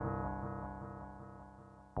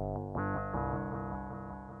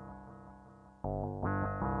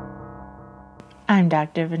I'm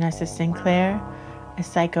Dr. Vanessa Sinclair, a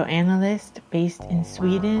psychoanalyst based in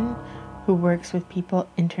Sweden who works with people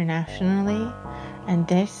internationally, and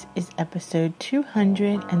this is episode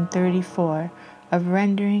 234 of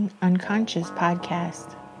Rendering Unconscious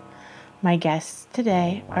podcast. My guests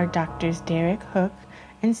today are Drs. Derek Hook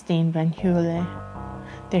and Stijn Vanheule.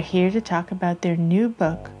 They're here to talk about their new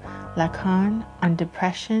book, Lacan on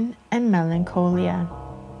Depression and Melancholia.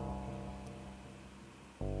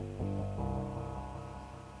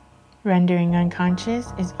 Rendering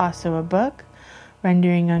Unconscious is also a book,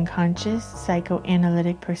 Rendering Unconscious,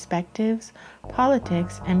 Psychoanalytic Perspectives,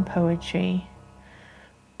 Politics, and Poetry,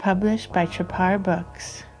 published by Trapart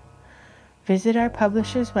Books. Visit our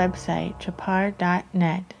publisher's website,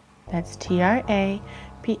 trapart.net. That's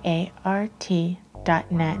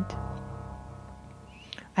TRAPART.net.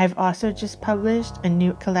 I've also just published a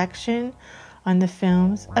new collection on the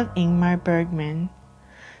films of Ingmar Bergman,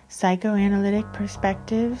 Psychoanalytic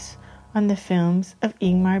Perspectives on the films of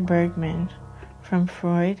Ingmar Bergman, from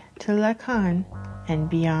Freud to Lacan and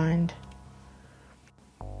beyond.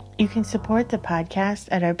 You can support the podcast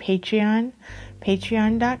at our Patreon,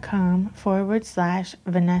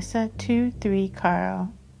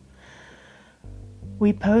 patreon.com/Vanessa23Carl.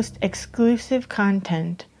 We post exclusive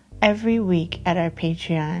content every week at our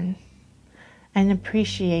Patreon and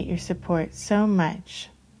appreciate your support so much.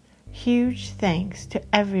 Huge thanks to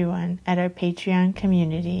everyone at our Patreon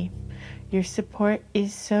community. Your support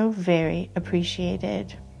is so very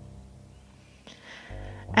appreciated.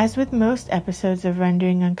 As with most episodes of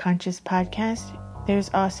Rendering Unconscious podcast, there's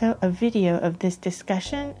also a video of this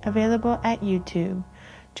discussion available at YouTube.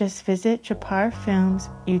 Just visit Trapart Films'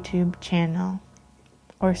 YouTube channel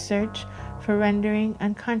or search for Rendering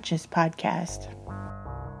Unconscious podcast.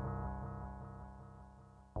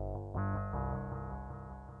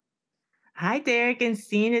 Hi, Derek and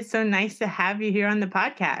Stijn. It's so nice to have you here on the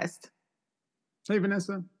podcast. Hey,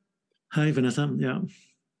 Vanessa. Hi, Vanessa. Yeah.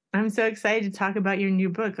 I'm so excited to talk about your new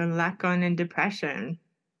book on Lacan and depression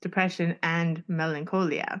and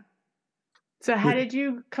melancholia. So how did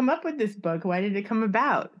you come up with this book? Why did it come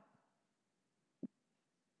about?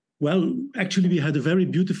 Well, actually, we had a very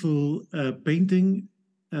beautiful painting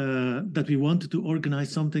that we wanted to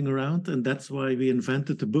organize something around, and that's why we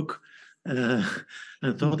invented the book. And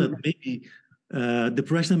thought that maybe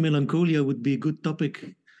depression and melancholia would be a good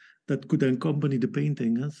topic that could accompany the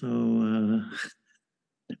painting. So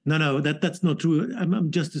no, that's not true.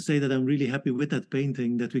 I'm just to say that I'm really happy with that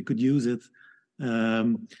painting, that we could use it.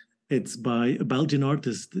 It's by a Belgian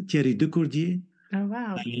artist, Thierry Decordier. Oh,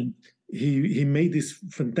 wow. And he made these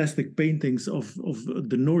fantastic paintings of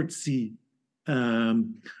the North Sea,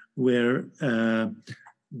 where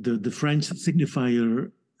the French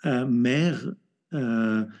signifier mère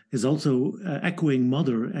is also echoing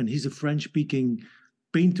mother, and he's a French-speaking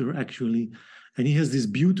painter, actually. And he has these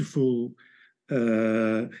beautiful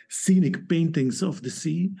scenic paintings of the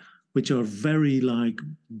sea, which are very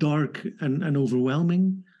dark and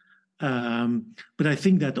overwhelming. But I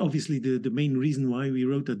think that obviously the main reason why we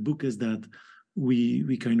wrote that book is that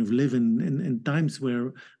we kind of live in times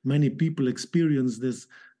where many people experience this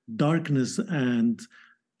darkness and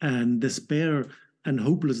despair and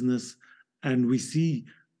hopelessness, and we see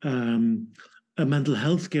a mental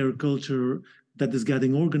health care culture that is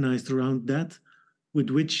getting organized around that, with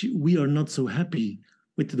which we are not so happy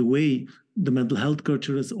with the way the mental health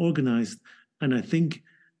culture is organized. And I think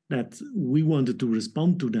that we wanted to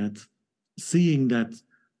respond to that, seeing that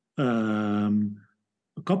a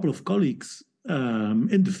couple of colleagues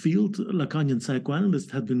in the field, Lacanian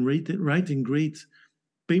psychoanalysts, had been writing great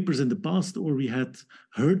papers in the past, or we had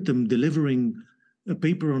heard them delivering a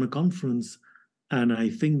paper on a conference. And I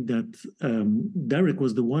think that Derek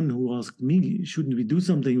was the one who asked me, shouldn't we do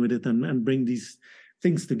something with it and bring these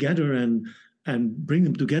things together and bring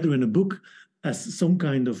them together in a book as some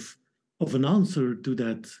kind of an answer to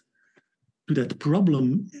that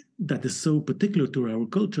problem that is so particular to our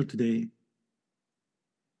culture today.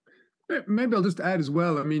 Maybe I'll just add as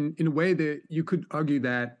well. I mean, in a way that you could argue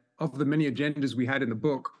that of the many agendas we had in the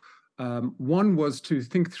book, one was to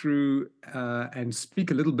think through and speak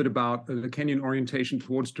a little bit about the Lacanian orientation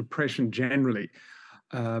towards depression generally.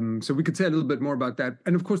 So we could say a little bit more about that.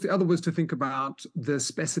 And of course, the other was to think about the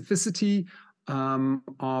specificity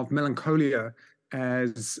of melancholia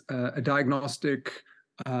as a diagnostic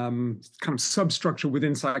kind of substructure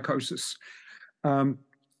within psychosis. And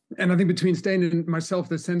I think between Stijn and myself,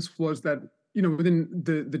 the sense was that, within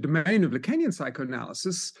the domain of Lacanian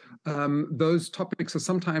psychoanalysis, those topics are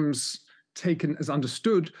sometimes taken as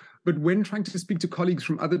understood, but when trying to speak to colleagues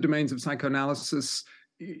from other domains of psychoanalysis,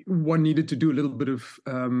 one needed to do a little bit of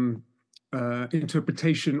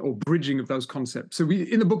interpretation or bridging of those concepts. So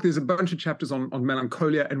in the book, there's a bunch of chapters on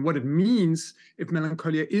melancholia and what it means if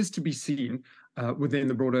melancholia is to be seen within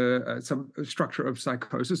the broader structure of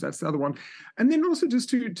psychosis. That's the other one. And then also just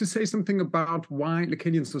to say something about why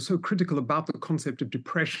Lacanians are so critical about the concept of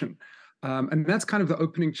depression. And that's kind of the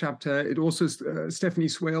opening chapter. It also, Stephanie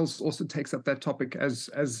Swales also takes up that topic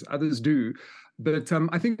as others do. But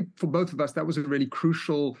I think for both of us, that was a really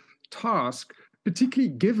crucial task,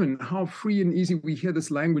 particularly given how free and easy we hear this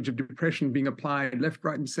language of depression being applied left,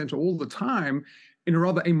 right, and center all the time in a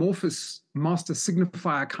rather amorphous master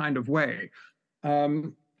signifier kind of way.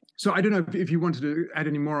 So I don't know if you wanted to add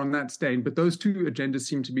any more on that, Stijn, but those two agendas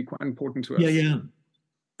seem to be quite important to us. Yeah,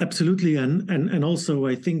 absolutely. And also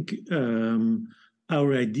I think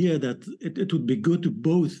our idea that it would be good to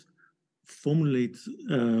both formulate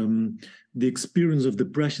the experience of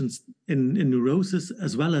depressions in neurosis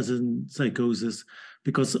as well as in psychosis,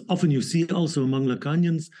 because often you see also among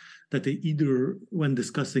Lacanians that they either, when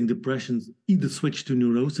discussing depressions, either switch to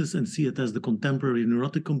neurosis and see it as the contemporary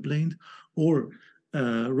neurotic complaint, or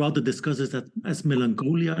rather discuss it as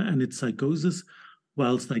melancholia and its psychosis,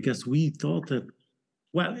 whilst I guess we thought that,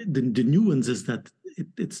 well, the nuance is that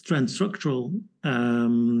it's transstructural,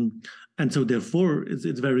 and so therefore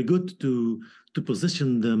it's very good to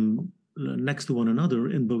position them next to one another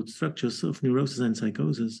in both structures of neurosis and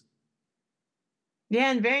psychosis.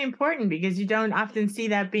 Yeah, and very important because you don't often see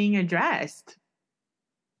that being addressed.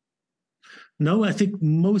 No, I think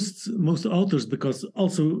most authors, because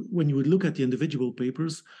also when you would look at the individual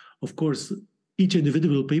papers, of course, each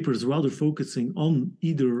individual paper is rather focusing on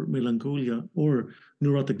either melancholia or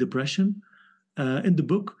neurotic depression in the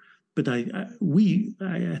book. But I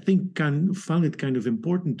think found it kind of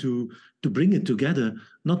important to bring it together,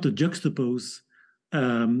 not to juxtapose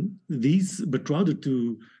these, but rather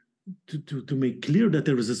to make clear that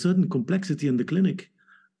there is a certain complexity in the clinic,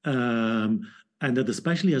 and that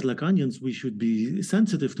especially as Lacanians we should be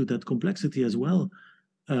sensitive to that complexity as well.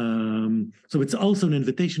 So it's also an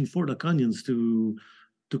invitation for Lacanians to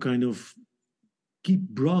kind of keep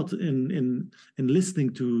broad in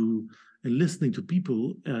listening to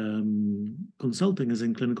people consulting as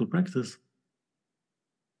in clinical practice.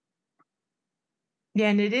 Yeah,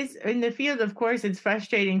 and it is in the field, of course, it's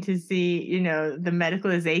frustrating to see, the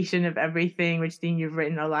medicalization of everything, which Stijn, you've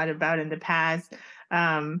written a lot about in the past.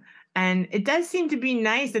 And it does seem to be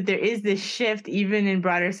nice that there is this shift, even in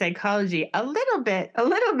broader psychology, a little bit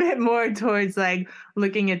more towards like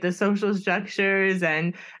looking at the social structures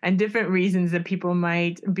and different reasons that people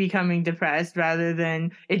might be becoming depressed, rather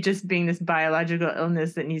than it just being this biological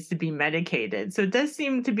illness that needs to be medicated. So it does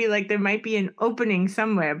seem to be like there might be an opening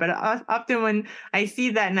somewhere. But often when I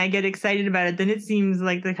see that and I get excited about it, then it seems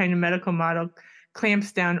like the kind of medical model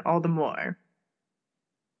clamps down all the more.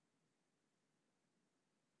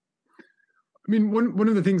 I mean, one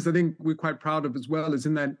of the things I think we're quite proud of as well is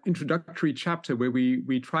in that introductory chapter where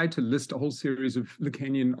we tried to list a whole series of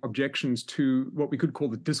Lacanian objections to what we could call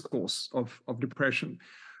the discourse of depression.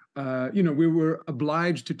 We were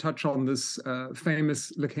obliged to touch on this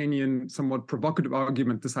famous Lacanian, somewhat provocative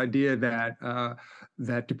argument, this idea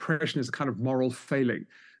that depression is a kind of moral failing.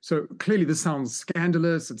 So clearly this sounds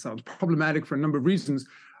scandalous, it sounds problematic for a number of reasons.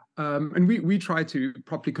 And we try to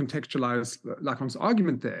properly contextualize Lacan's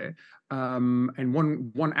argument there. And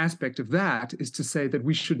one aspect of that is to say that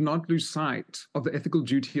we should not lose sight of the ethical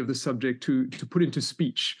duty of the subject to put into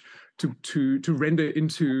speech, to render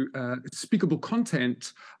into speakable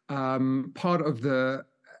content part of the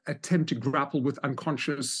attempt to grapple with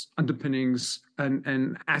unconscious underpinnings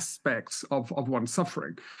and aspects of one's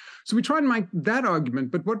suffering. So we try and make that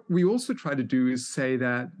argument, but what we also try to do is say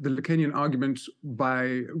that the Lacanian argument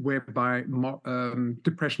whereby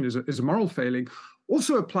depression is a moral failing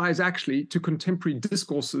also applies actually to contemporary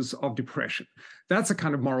discourses of depression. That's a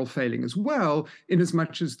kind of moral failing as well, in as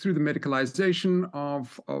much as through the medicalization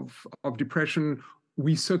of depression,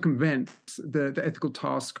 we circumvent the ethical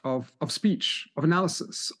task of speech, of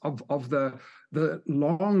analysis, of the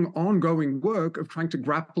long ongoing work of trying to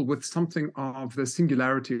grapple with something of the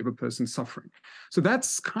singularity of a person's suffering. So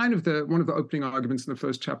that's kind of one of the opening arguments in the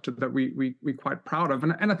first chapter that we're quite proud of.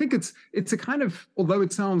 And I think it's a kind of, although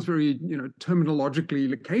it sounds very terminologically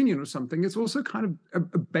Lacanian or something, it's also kind of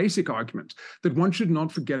a basic argument that one should not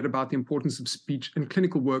forget about the importance of speech and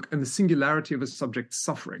clinical work and the singularity of a subject's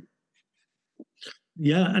suffering.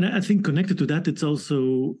 Yeah, and I think connected to that, it's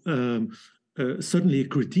also certainly a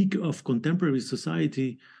critique of contemporary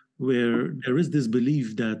society, where there is this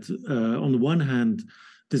belief that, on the one hand,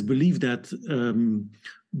 this belief that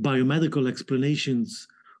biomedical explanations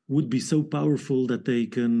would be so powerful that they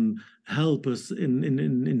can help us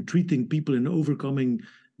in treating people and overcoming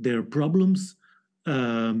their problems.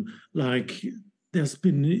 Like there's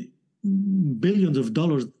been billions of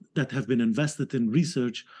dollars that have been invested in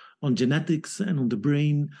research on genetics and on the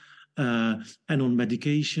brain and on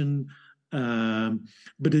medication.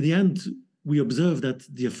 But in the end, we observe that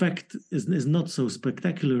the effect is not so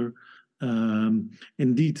spectacular.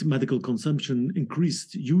 Indeed, medical consumption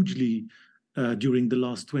increased hugely during the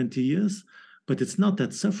last 20 years, but it's not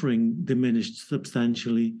that suffering diminished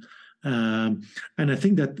substantially. And I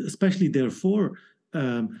think that especially therefore,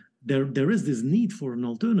 there is this need for an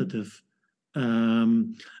alternative.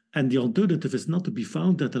 And the alternative is not to be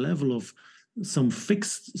found at the level of some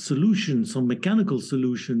fixed solution, some mechanical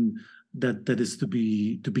solution that is to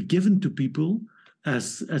be given to people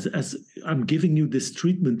as I'm giving you this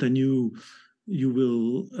treatment and you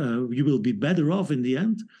will be better off in the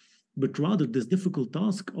end, but rather this difficult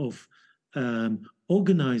task of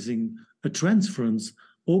organizing a transference,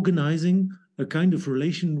 organizing a kind of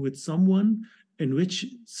relation with someone in which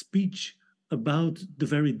speech about the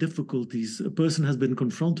very difficulties a person has been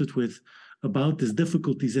confronted with, about these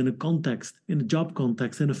difficulties in a context, in a job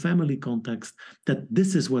context, in a family context, that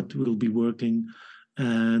this is what will be working.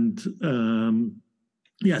 And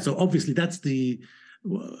so obviously that's the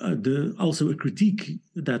also a critique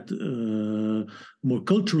that more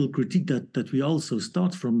cultural critique that we also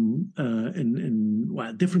start from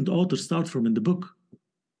different authors start from in the book.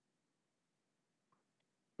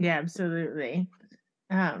 Yeah, absolutely.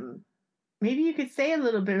 Maybe you could say a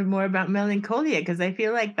little bit more about melancholia, because I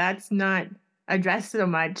feel like that's not addressed so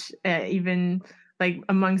much, even like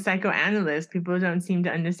among psychoanalysts. People don't seem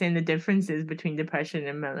to understand the differences between depression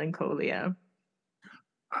and melancholia.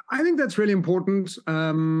 I think that's really important.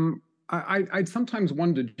 I'd sometimes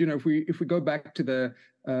wondered, if we go back to the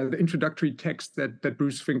introductory text that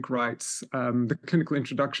Bruce Fink writes, the clinical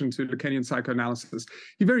introduction to Lacanian psychoanalysis,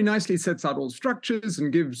 he very nicely sets out all structures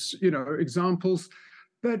and gives, examples.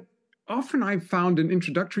 But often I've found in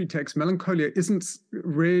introductory text, melancholia isn't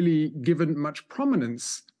really given much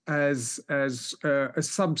prominence as a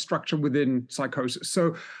substructure within psychosis.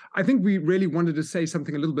 So I think we really wanted to say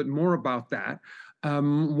something a little bit more about that.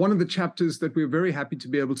 One of the chapters that we were very happy to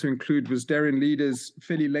be able to include was Darian Leader's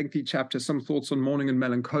fairly lengthy chapter, Some Thoughts on Mourning and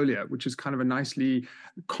Melancholia, which is kind of a nicely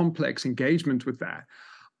complex engagement with that.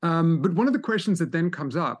 But one of the questions that then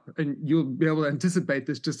comes up, and you'll be able to anticipate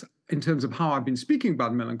this just in terms of how I've been speaking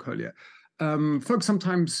about melancholia, folks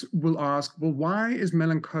sometimes will ask, well, why is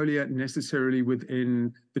melancholia necessarily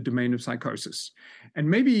within the domain of psychosis? And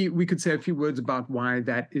maybe we could say a few words about why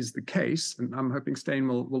that is the case. And I'm hoping Stijn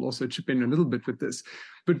will also chip in a little bit with this.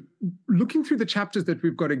 But looking through the chapters that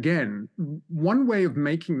we've got again, one way of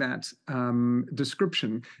making that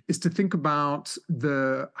description is to think about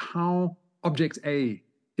how object A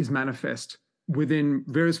is manifest within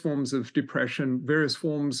various forms of depression, various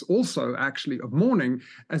forms also actually of mourning,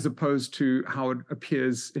 as opposed to how it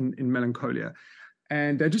appears in melancholia.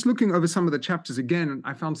 And just looking over some of the chapters again,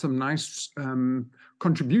 I found some nice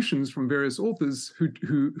contributions from various authors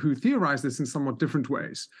who theorize this in somewhat different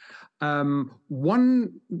ways.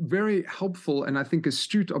 One very helpful and I think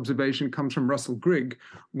astute observation comes from Russell Grigg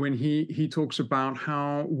when he talks about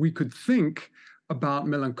how we could think about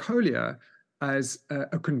melancholia as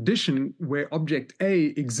a condition where object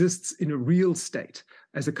A exists in a real state,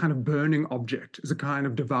 as a kind of burning object, as a kind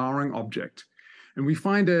of devouring object. And we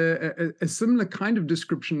find a similar kind of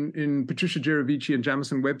description in Patricia Jerovici and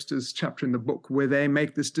Jamison Webster's chapter in the book, where they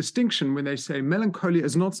make this distinction when they say melancholia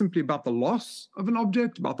is not simply about the loss of an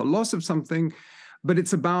object, about the loss of something, but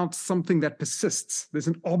it's about something that persists. There's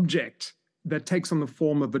an object that takes on the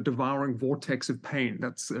form of a devouring vortex of pain.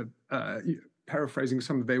 That's paraphrasing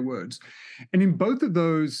some of their words. And in both of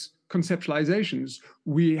those conceptualizations,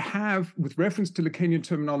 we have, with reference to Lacanian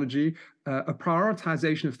terminology, a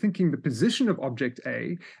prioritization of thinking the position of object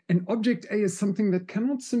A, and object A is something that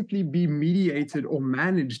cannot simply be mediated or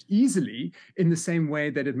managed easily in the same way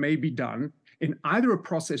that it may be done in either a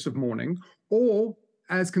process of mourning or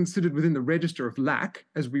as considered within the register of lack,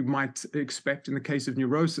 as we might expect in the case of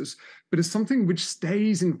neurosis, but as something which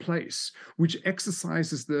stays in place, which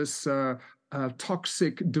exercises this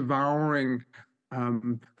toxic, devouring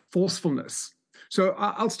forcefulness. So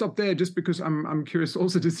I'll stop there just because I'm curious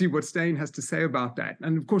also to see what Stijn has to say about that.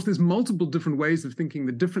 And of course, there's multiple different ways of thinking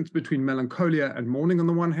the difference between melancholia and mourning on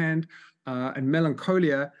the one hand, and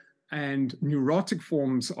melancholia and neurotic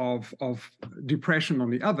forms of depression on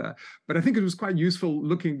the other. But I think it was quite useful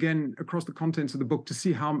looking again across the contents of the book to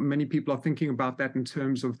see how many people are thinking about that in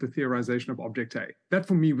terms of the theorization of object A. That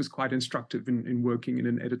for me was quite instructive in working in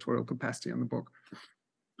an editorial capacity on the book.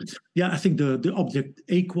 Yeah, I think the object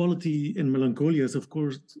A quality in Melancholia is, of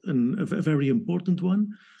course, a very important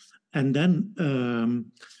one. And then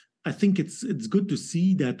I think it's good to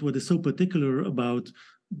see that what is so particular about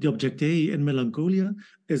the object A in Melancholia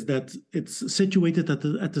is that it's situated at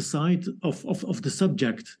the side of the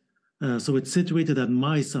subject. So it's situated at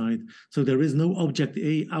my side. So there is no object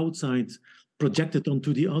A outside projected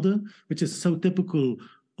onto the other, which is so typical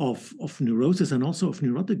of neurosis and also of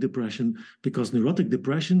neurotic depression, because neurotic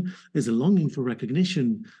depression is a longing for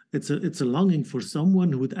recognition. It's a longing for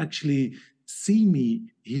someone who would actually see me,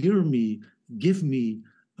 hear me, give me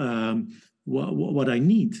what I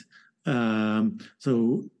need.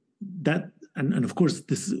 So that, and of course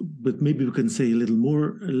this, but maybe we can say a little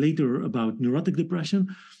more later about neurotic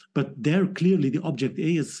depression. But there clearly the object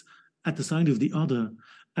A is at the side of the other.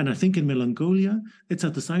 And I think in Melancholia, it's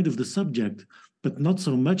at the side of the subject, but not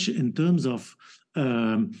so much in terms of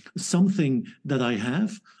something that I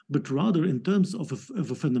have, but rather in terms of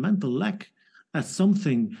a fundamental lack, as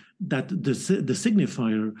something that the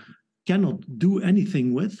signifier cannot do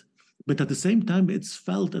anything with, but at the same time, it's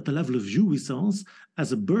felt at the level of jouissance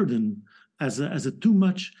as a burden, as a too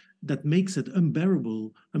much that makes it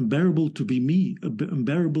unbearable to be me,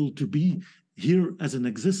 unbearable to be here as an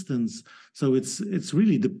existence. So it's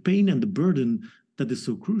really the pain and the burden that is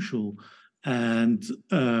so crucial. And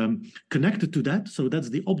connected to that, so that's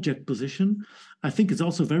the object position. I think it's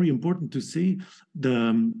also very important to see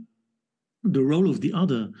the role of the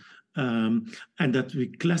other, and that we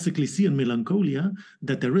classically see in Melancholia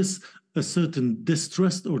that there is a certain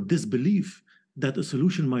distrust or disbelief that a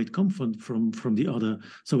solution might come from the other.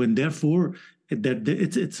 So, and therefore, that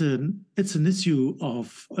it's an issue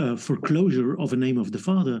of foreclosure of a name of the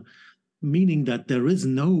Father, meaning that there is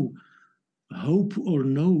no hope or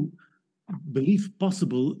no belief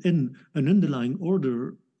possible in an underlying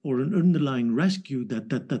order or an underlying rescue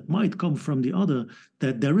that might come from the other,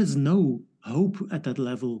 that there is no hope at that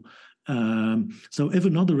level. So if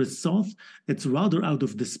another is sought, it's rather out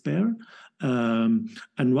of despair, and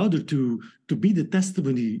rather to be the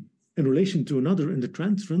testimony in relation to another in the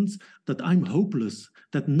transference that I'm hopeless,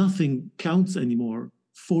 that nothing counts anymore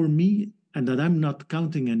for me, and that I'm not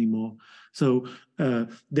counting anymore. So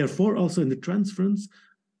therefore, also in the transference,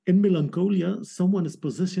 in Melancholia, someone is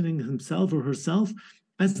positioning himself or herself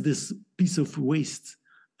as this piece of waste,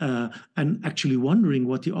 and actually wondering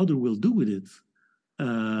what the other will do with it.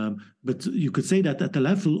 But you could say that at the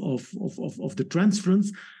level of the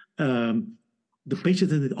transference, the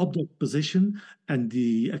patient in the object position, and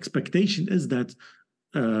the expectation is that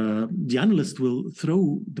the analyst will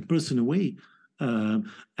throw the person away.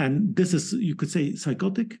 And this is, you could say,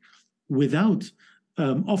 psychotic, without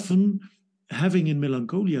often having in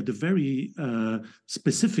Melancholia the very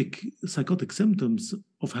specific psychotic symptoms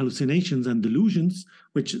of hallucinations and delusions,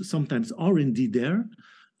 which sometimes are indeed there,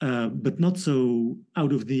 but not so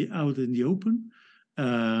out in the open.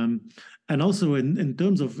 And also in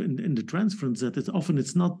terms of in the transference, that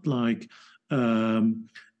it's not like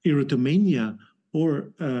erotomania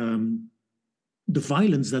or the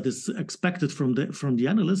violence that is expected from the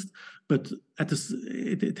analyst, but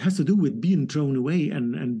it has to do with being thrown away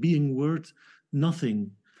and being worth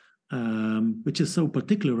nothing, which is so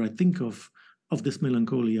particular, I think, of this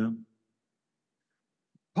Melancholia.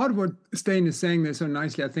 Part of what Stijn is saying there so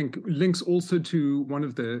nicely, I think, links also to one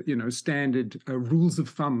of the standard rules of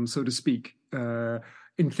thumb, so to speak,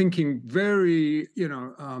 in thinking very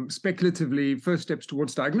speculatively. First steps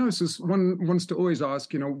towards diagnosis. One wants to always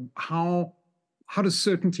ask, how does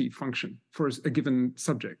certainty function for a given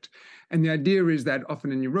subject? And the idea is that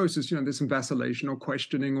often in neurosis, there's some vacillation or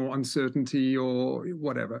questioning or uncertainty or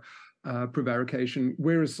whatever, prevarication.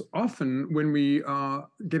 Whereas often when we are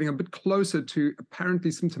getting a bit closer to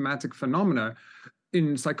apparently symptomatic phenomena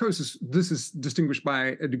in psychosis, this is distinguished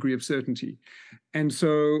by a degree of certainty. And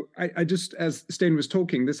so I just, as Stijn was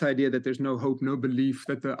talking, this idea that there's no hope, no belief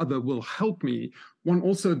that the other will help me, one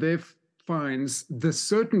also there finds the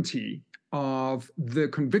certainty of the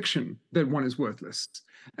conviction that one is worthless.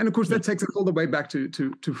 And of course, that takes us all the way back to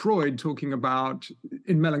Freud, talking about,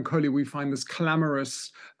 in Melancholia, we find this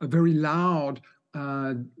clamorous, very loud,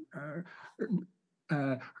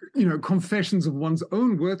 confessions of one's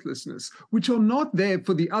own worthlessness, which are not there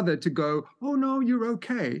for the other to go, oh no, you're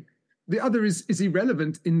okay. The other is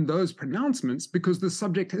irrelevant in those pronouncements because the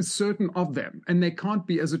subject is certain of them and they can't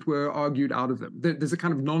be, as it were, argued out of them. There's a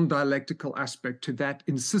kind of non-dialectical aspect to that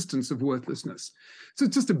insistence of worthlessness. So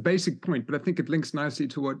it's just a basic point, but I think it links nicely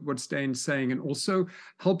to what Stijn's saying and also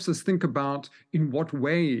helps us think about in what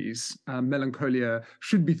ways melancholia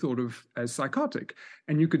should be thought of as psychotic.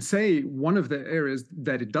 And you could say one of the areas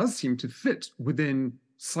that it does seem to fit within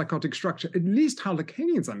psychotic structure, at least how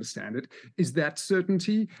Lacanians understand it, is that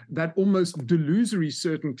certainty, that almost delusory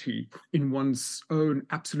certainty in one's own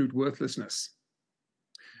absolute worthlessness.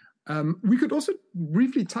 We could also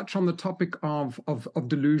briefly touch on the topic of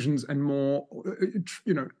delusions and more,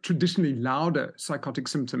 traditionally louder psychotic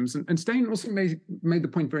symptoms. And Stijn also made the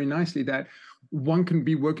point very nicely that one can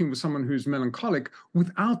be working with someone who's melancholic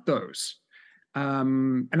without those.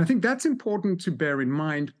 And I think that's important to bear in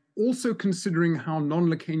mind, also considering how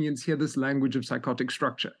non-Lacanians hear this language of psychotic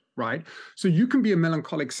structure, right? So you can be a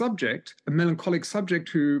melancholic subject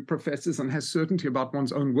who professes and has certainty about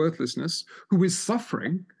one's own worthlessness, who is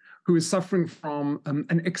suffering from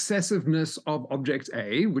an excessiveness of object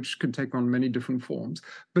A, which can take on many different forms,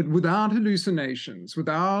 but without hallucinations,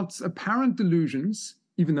 without apparent delusions,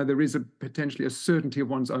 even though there is potentially a certainty of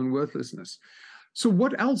one's own worthlessness. So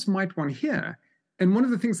what else might one hear? And one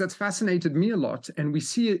of the things that's fascinated me a lot, and we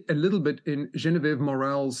see it a little bit in Geneviève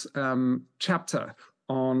Morel's chapter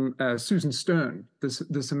on Susan Stern,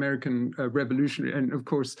 this American revolutionary, and of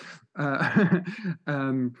course,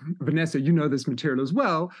 Vanessa, you know this material as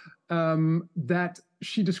well, that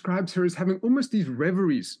she describes her as having almost these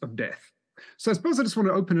reveries of death. So I suppose I just want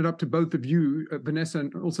to open it up to both of you, Vanessa,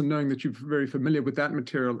 and also knowing that you're very familiar with that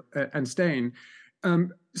material, and Stijn.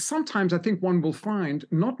 Sometimes I think one will find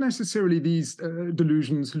not necessarily these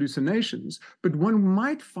delusions, hallucinations, but one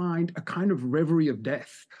might find a kind of reverie of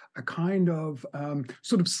death, a kind of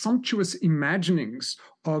sort of sumptuous imaginings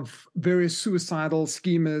of various suicidal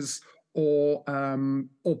schemas or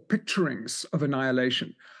picturings of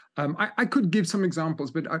annihilation. I could give some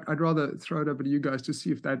examples, but I'd rather throw it over to you guys to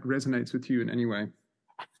see if that resonates with you in any way.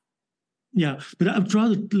 Yeah, but I'd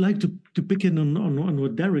rather like to pick in on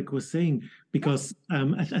what Derek was saying, because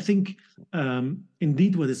I think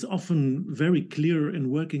indeed what is often very clear in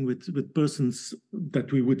working with persons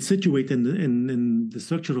that we would situate in the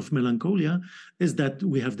structure of melancholia is that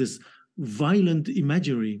we have this violent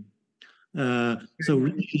imagery. So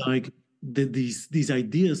really like these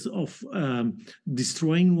ideas of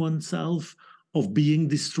destroying oneself, of being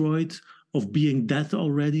destroyed, of being dead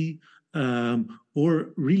already,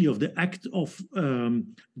 or really of the act of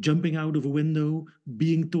jumping out of a window,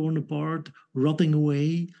 being torn apart, rotting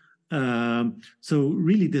away. So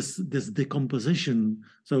really this decomposition.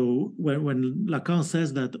 So when Lacan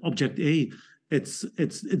says that object A, it's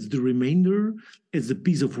the remainder, it's a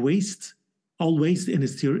piece of waste. All waste in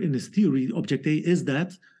his theory, object A is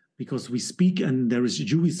that, because we speak and there is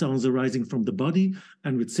jouissance arising from the body,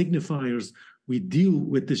 and with signifiers we deal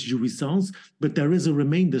with this jouissance, but there is a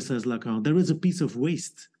remainder, says Lacan. There is a piece of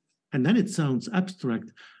waste. And then it sounds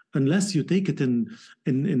abstract, unless you take it in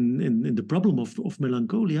the problem of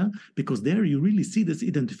melancholia, because there you really see this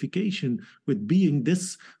identification with being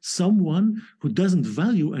this someone who doesn't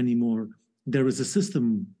value anymore. There is a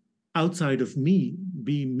system outside of me,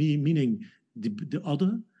 meaning the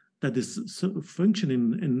other, that is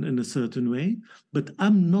functioning in a certain way, but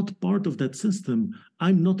I'm not part of that system.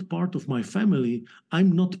 I'm not part of my family.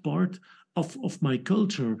 I'm not part of my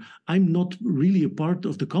culture. I'm not really a part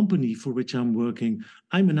of the company for which I'm working.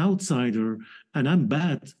 I'm an outsider, and I'm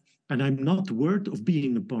bad, and I'm not worth of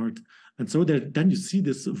being a part. And so then you see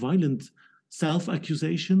this violent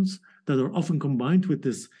self-accusations that are often combined with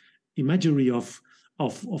this imagery of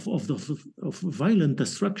violent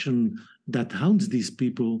destruction that haunts these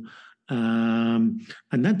people, and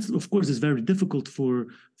that, of course, is very difficult for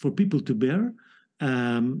people to bear.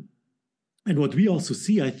 And what we also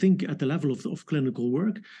see, I think, at the level of clinical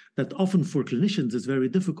work, that often for clinicians it's very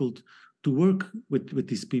difficult to work with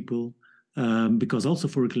these people, because also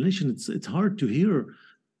for a clinician it's hard to hear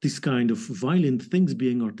this kind of violent things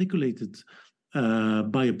being articulated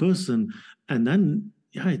by a person, and then.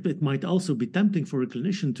 Yeah, it might also be tempting for a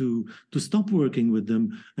clinician to stop working with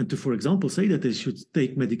them and to, for example, say that they should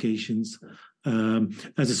take medications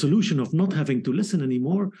as a solution of not having to listen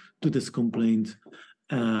anymore to this complaint.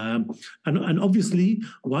 And obviously,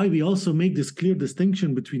 why we also make this clear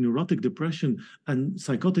distinction between neurotic depression and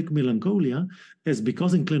psychotic melancholia is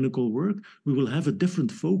because in clinical work, we will have a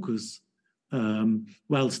different focus.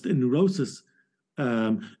 Whilst in neurosis,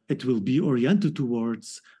 it will be oriented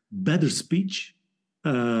towards better speech,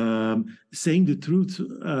 saying the truth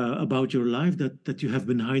about your life that you have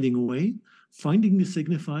been hiding away, finding the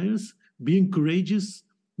signifiers, being courageous,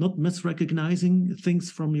 not misrecognizing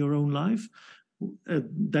things from your own life.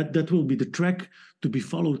 That will be the track to be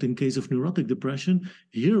followed in case of neurotic depression.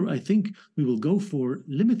 Here, I think we will go for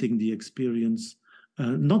limiting the experience,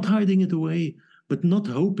 not hiding it away, but not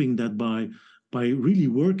hoping that by really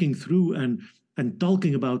working through and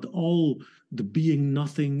talking about all the being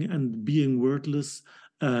nothing and being worthless,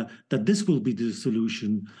 that this will be the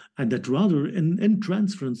solution, and that rather in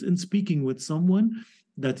transference, in speaking with someone,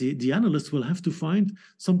 that the analyst will have to find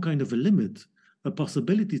some kind of a limit, a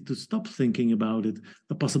possibility to stop thinking about it,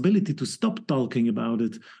 a possibility to stop talking about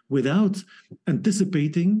it without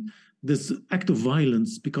anticipating this act of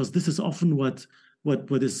violence, because this is often what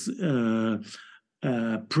is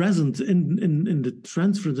present in the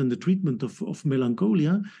transference and the treatment of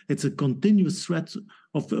melancholia. It's a continuous threat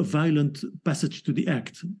of a violent passage to the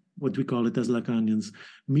act, what we call it as Lacanians,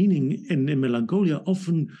 meaning in melancholia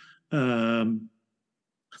often a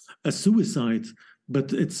suicide,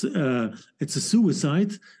 but it's a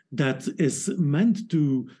suicide that is meant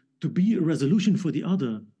to be a resolution for the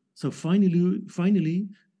other. So finally,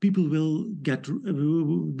 people will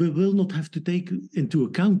not have to take into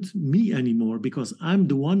account me anymore, because I'm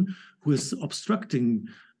the one who is obstructing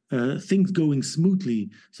things going smoothly.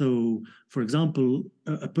 So, for example,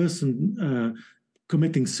 a person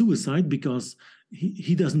committing suicide because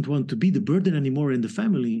he doesn't want to be the burden anymore in the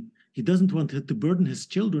family. He doesn't want to burden his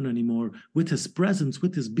children anymore with his presence,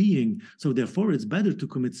 with his being. So therefore, it's better to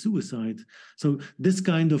commit suicide. So this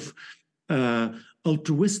kind of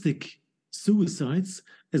altruistic suicides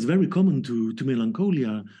is very common to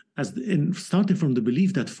melancholia, starting from the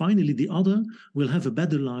belief that finally the other will have a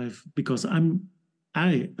better life, because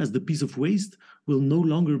I, as the piece of waste, will no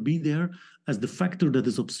longer be there as the factor that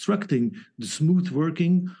is obstructing the smooth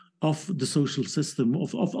working of the social system,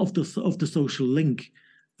 of the social link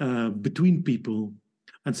between people.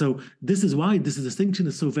 And so this is why this distinction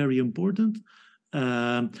is so very important,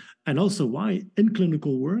 and also why in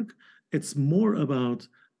clinical work it's more about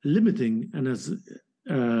limiting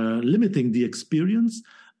limiting the experience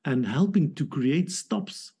and helping to create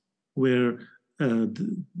stops where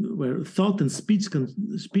thought and speech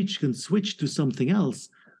can switch to something else,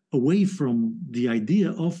 away from the idea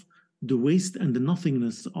of the waste and the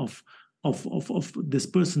nothingness of this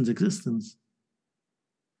person's existence.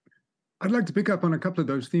 I'd like to pick up on a couple of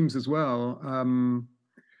those themes as well.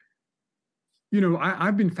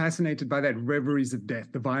 I've been fascinated by that reveries of death,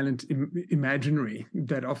 the violent imaginary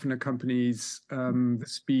that often accompanies the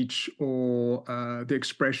speech or the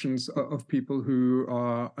expressions of people who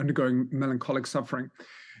are undergoing melancholic suffering.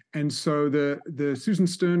 And so the Susan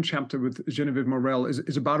Stern chapter with Genevieve Morel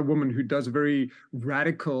is about a woman who does a very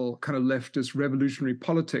radical kind of leftist revolutionary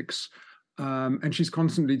politics. And she's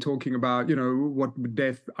constantly talking about, what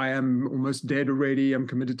death, I am almost dead already, I'm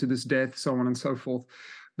committed to this death, so on and so forth.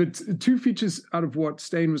 But two features out of what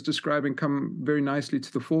Stijn was describing come very nicely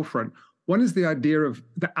to the forefront. One is the idea of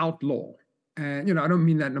the outlaw. And, I don't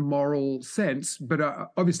mean that in a moral sense, but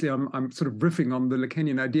obviously I'm sort of riffing on the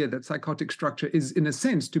Lacanian idea that psychotic structure is, in a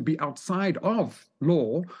sense, to be outside of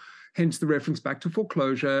law, hence the reference back to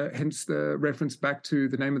foreclosure, hence the reference back to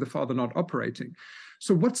the name of the father not operating.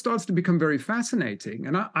 So what starts to become very fascinating,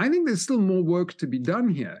 and I think there's still more work to be done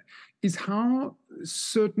here, is how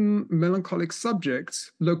certain melancholic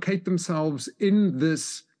subjects locate themselves in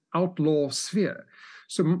this outlaw sphere.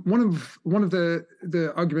 So one of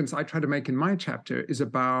the arguments I try to make in my chapter is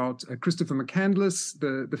about Christopher McCandless,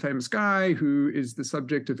 the famous guy who is the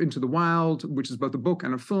subject of Into the Wild, which is both a book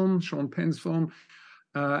and a film, Sean Penn's film.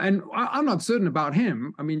 And I'm not certain about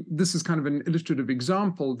him. I mean, this is kind of an illustrative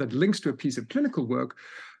example that links to a piece of clinical work.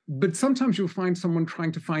 But sometimes you'll find someone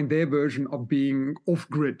trying to find their version of being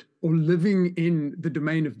off-grid or living in the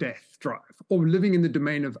domain of death drive or living in the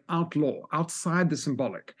domain of outlaw, outside the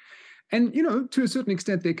symbolic. And, to a certain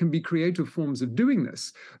extent, there can be creative forms of doing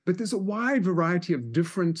this. But there's a wide variety of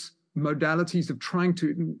different modalities of trying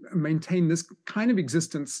to maintain this kind of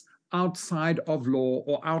existence outside of law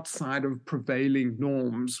or outside of prevailing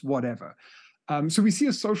norms, whatever. So we see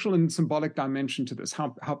a social and symbolic dimension to this, how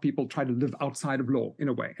people try to live outside of law in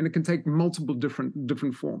a way, and it can take multiple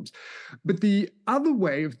different forms. But the other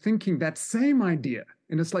way of thinking that same idea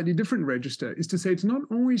in a slightly different register is to say it's not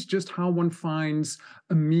always just how one finds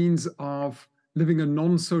a means of living a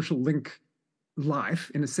non-social link life,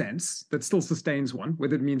 in a sense, that still sustains one,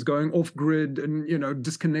 whether it means going off-grid and,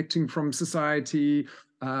 disconnecting from society,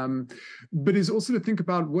 but is also to think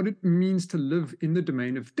about what it means to live in the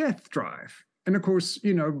domain of death drive. And of course,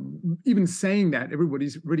 even saying that,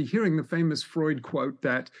 everybody's already hearing the famous Freud quote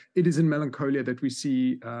that it is in melancholia that we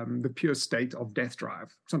see the pure state of death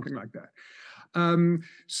drive, something like that.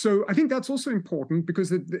 So I think that's also important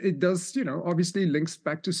because it does, obviously links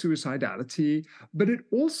back to suicidality, but it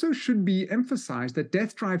also should be emphasized that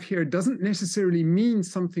death drive here doesn't necessarily mean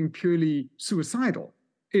something purely suicidal.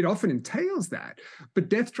 it often entails that. But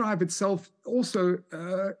death drive itself also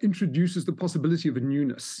introduces the possibility of a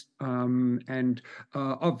newness and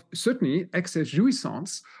of certainly excess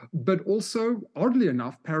jouissance, but also, oddly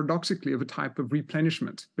enough, paradoxically, of a type of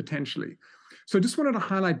replenishment, potentially. So I just wanted to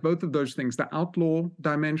highlight both of those things, the outlaw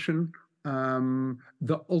dimension,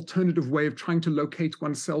 the alternative way of trying to locate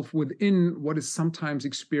oneself within what is sometimes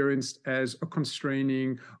experienced as a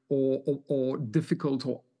constraining or difficult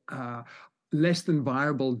or less than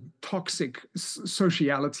viable, toxic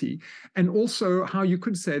sociality, and also how you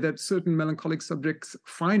could say that certain melancholic subjects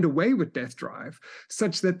find a way with death drive,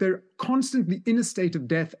 such that they're constantly in a state of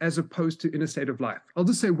death as opposed to in a state of life. I'll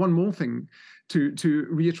just say one more thing to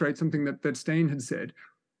reiterate something that Stijn had said.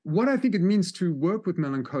 What I think it means to work with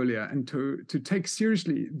melancholia and to take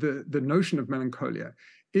seriously the notion of melancholia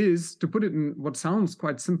is, to put it in what sounds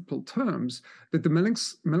quite simple terms, that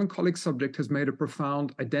the melancholic subject has made a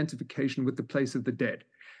profound identification with the place of the dead.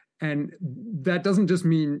 And that doesn't just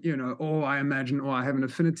mean, oh, I imagine, or I have an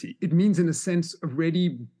affinity. It means, in a sense,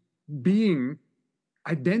 already being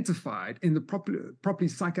identified in the properly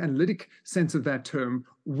psychoanalytic sense of that term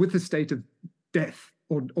with a state of death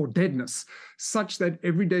or deadness, such that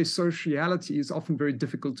everyday sociality is often very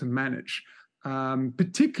difficult to manage.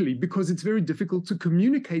 Particularly because it's very difficult to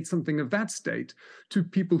communicate something of that state to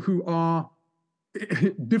people who are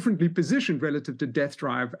differently positioned relative to death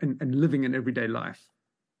drive and living an everyday life.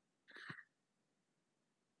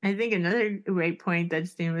 I think another great point that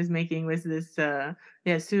Stijn was making was this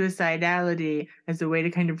suicidality as a way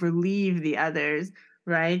to kind of relieve the others,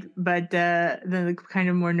 right? But the kind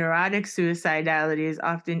of more neurotic suicidality is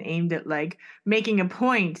often aimed at like making a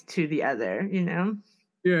point to the other,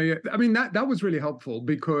 Yeah. I mean, that was really helpful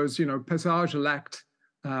because, Passage lacked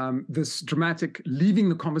this dramatic leaving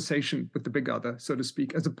the conversation with the big other, so to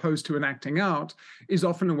speak, as opposed to an acting out, is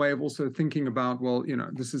often a way of also thinking about, well,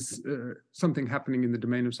 this is something happening in the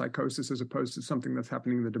domain of psychosis as opposed to something that's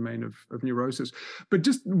happening in the domain of neurosis. But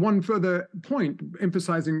just one further point,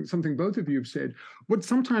 emphasizing something both of you have said, what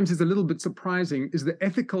sometimes is a little bit surprising is the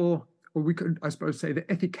ethical, or we could, I suppose, say the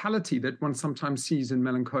ethicality that one sometimes sees in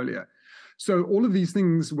melancholia. So all of these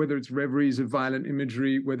things, whether it's reveries of violent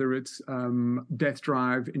imagery, whether it's death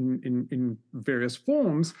drive in various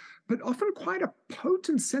forms, but often quite a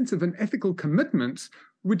potent sense of an ethical commitment,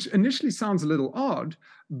 which initially sounds a little odd,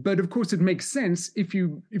 but of course it makes sense if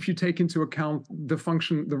you take into account the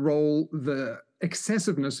function, the role, the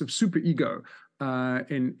excessiveness of superego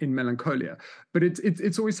in melancholia. But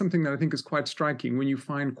it's always something that I think is quite striking when you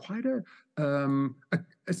find quite a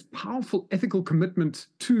powerful ethical commitment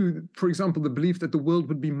to, for example, the belief that the world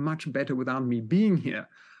would be much better without me being here.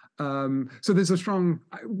 So there's a strong,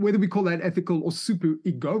 whether we call that ethical or super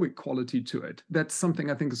egoic quality to it, that's something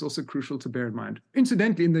I think is also crucial to bear in mind.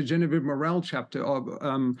 Incidentally, in the Genevieve Morel chapter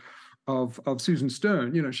of Susan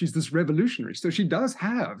Stern, she's this revolutionary. So she does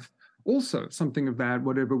have also something of that,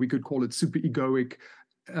 whatever we could call it, super egoic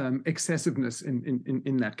excessiveness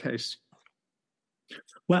in that case.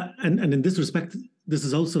 Well, and in this respect, this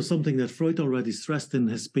is also something that Freud already stressed in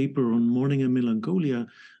his paper on Mourning and Melancholia,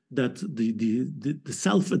 that the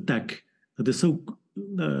self-attack that is so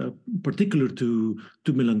particular to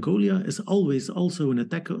melancholia is always also an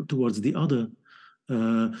attack towards the other.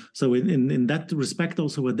 So in that respect,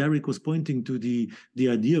 also what Derek was pointing to, the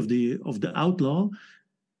idea of the outlaw,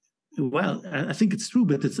 well, I think it's true,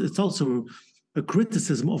 but it's also a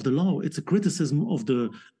criticism of the law. It's a criticism of the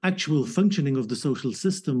actual functioning of the social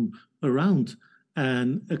system around,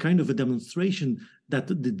 and a kind of a demonstration that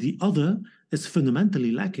the other is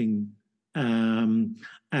fundamentally lacking. And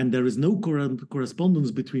there is no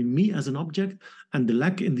correspondence between me as an object and the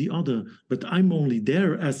lack in the other, but I'm only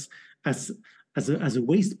there as a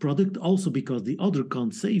waste product, also because the other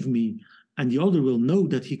can't save me, and the other will know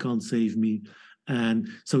that he can't save me. And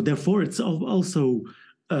so therefore it's also,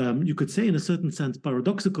 you could say in a certain sense,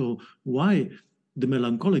 paradoxical why the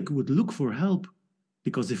melancholic would look for help.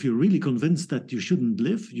 Because if you're really convinced that you shouldn't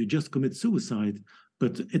live, you just commit suicide.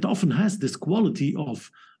 But it often has this quality of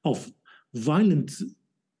violent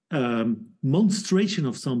monstration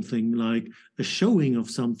of something, like a showing of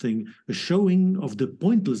something, a showing of the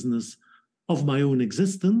pointlessness of my own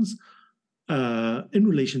existence in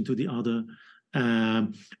relation to the other.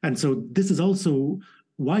 And so this is also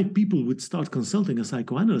why people would start consulting a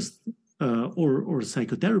psychoanalyst or a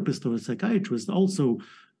psychotherapist or a psychiatrist, also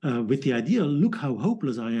with the idea, look how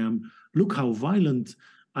hopeless I am, look how violent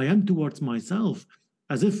I am towards myself,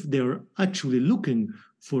 as if they're actually looking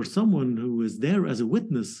for someone who is there as a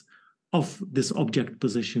witness of this object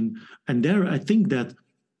position. And there, I think that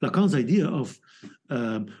Lacan's idea of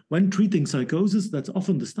when treating psychosis, that's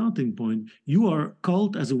often the starting point. You are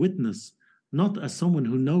called as a witness, not as someone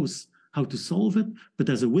who knows how to solve it, but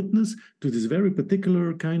as a witness to this very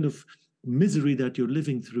particular kind of misery that you're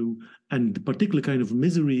living through. And the particular kind of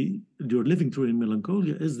misery you're living through in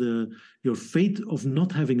Melancholia is your fate of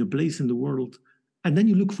not having a place in the world. And then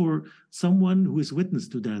you look for someone who is witness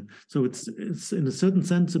to that. So it's in a certain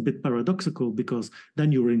sense a bit paradoxical, because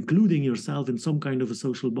then you're including yourself in some kind of a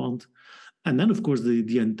social bond. And then, of course,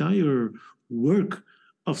 the entire work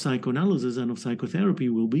of psychoanalysis and of psychotherapy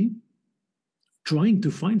will be trying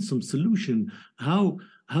to find some solution, how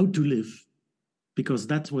to live, because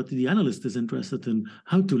that's what the analyst is interested in: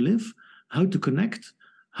 how to live, how to connect,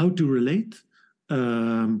 how to relate,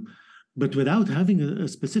 but without having a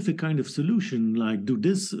specific kind of solution, like do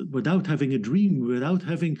this, without having a dream, without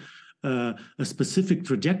having a specific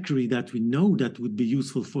trajectory that we know that would be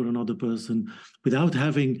useful for another person, without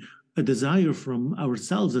having a desire from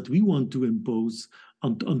ourselves that we want to impose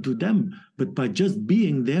onto them, but by just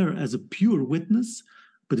being there as a pure witness,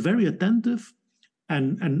 but very attentive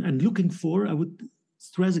and looking for, I would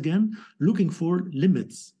stress again, looking for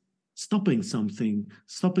limits, stopping something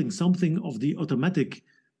of the automatic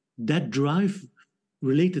dead drive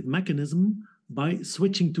related mechanism by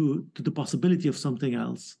switching to the possibility of something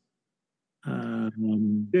else.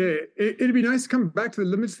 It'd be nice to come back to the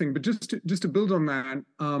limits thing, but just to build on that,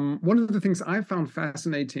 one of the things I found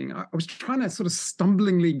fascinating, I was trying to sort of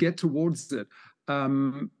stumblingly get towards it,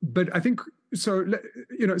 but I think so.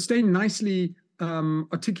 Stijn nicely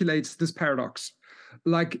articulates this paradox.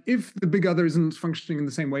 Like, if the big other isn't functioning in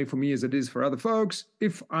the same way for me as it is for other folks,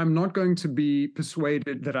 if I'm not going to be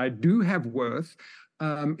persuaded that I do have worth,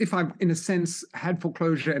 if I've, in a sense, had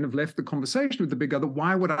foreclosure and have left the conversation with the big other,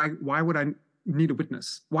 why would I need a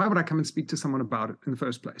witness? Why would I come and speak to someone about it in the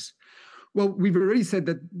first place? Well, we've already said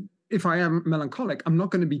that if I am melancholic, I'm not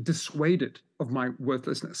going to be dissuaded of my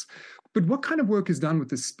worthlessness. But what kind of work is done with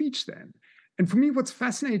this speech then? And for me, what's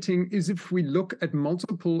fascinating is if we look at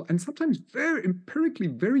multiple and sometimes very empirically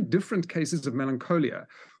very different cases of melancholia,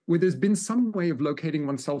 where there's been some way of locating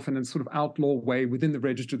oneself in a sort of outlaw way within the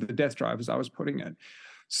register of the death drive, as I was putting it.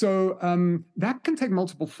 So that can take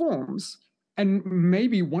multiple forms. And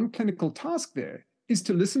maybe one clinical task there is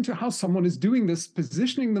to listen to how someone is doing this,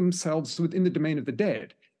 positioning themselves within the domain of the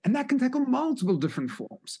dead. And that can take on multiple different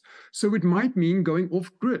forms. So it might mean going off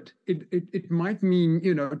grid. It might mean,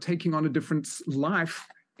 taking on a different life.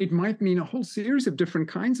 It might mean a whole series of different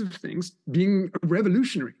kinds of things, being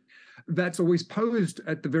revolutionary. That's always posed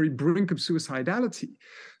at the very brink of suicidality.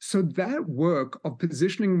 So that work of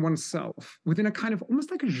positioning oneself within a kind of almost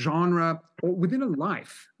like a genre or within a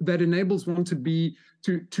life that enables one to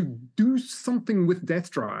do something with death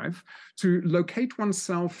drive, to locate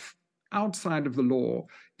oneself outside of the law,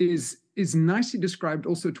 is nicely described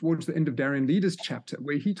also towards the end of Darian Leader's chapter,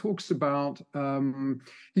 where he talks about,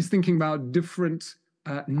 he's thinking about different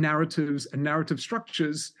narratives and narrative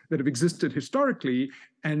structures that have existed historically.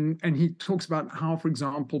 And he talks about how, for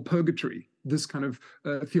example, purgatory, this kind of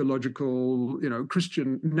theological,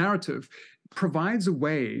 Christian narrative, provides a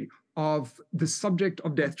way of the subject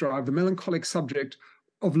of death drive, the melancholic subject,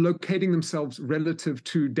 of locating themselves relative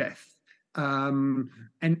to death, and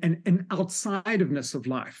outsideness of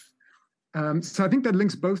life. So I think that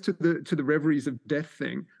links both to the reveries of death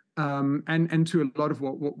thing, and to a lot of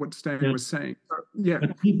what Stijn was saying. Yeah.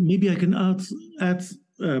 But maybe I can add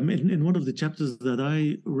in one of the chapters that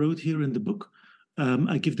I wrote here in the book,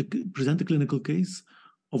 I present a clinical case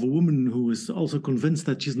of a woman who is also convinced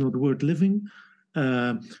that she's not worth living.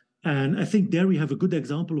 And I think there we have a good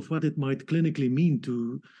example of what it might clinically mean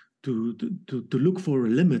to look for a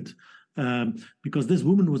limit. Because this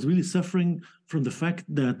woman was really suffering from the fact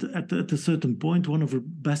that at a certain point, one of her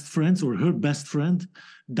best friends, or her best friend,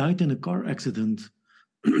 died in a car accident.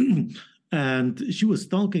 And she was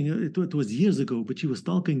talking, it was years ago, but she was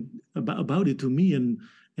talking about it to me in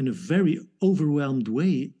a very overwhelmed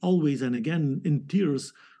way, always and again in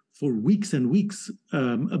tears for weeks and weeks,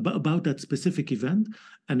 about that specific event.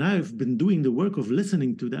 And I've been doing the work of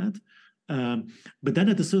listening to that. But then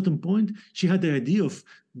at a certain point, she had the idea of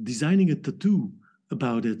designing a tattoo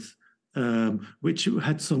about it, which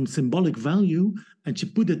had some symbolic value, and she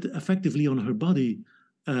put it effectively on her body.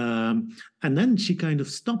 And then she kind of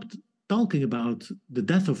stopped talking about the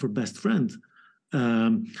death of her best friend.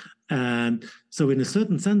 And so in a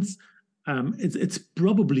certain sense, it's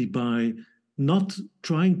probably by not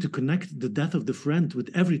trying to connect the death of the friend with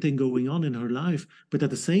everything going on in her life, but at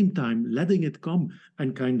the same time letting it come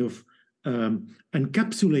and kind of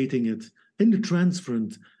encapsulating it in the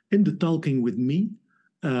transference, in the talking with me,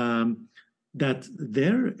 that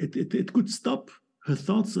there it could stop. Her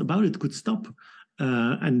thoughts about it could stop.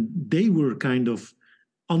 And they were kind of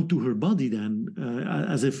onto her body then,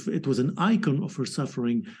 as if it was an icon of her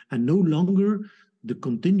suffering and no longer the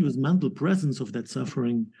continuous mental presence of that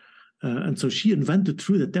suffering. And so she invented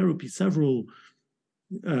through the therapy several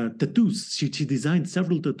tattoos. She designed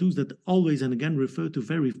several tattoos that always and again refer to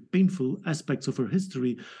very painful aspects of her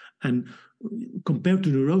history. And compared to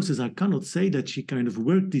neurosis, I cannot say that she kind of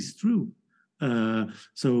worked this through.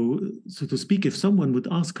 So to speak, if someone would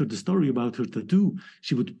ask her the story about her tattoo,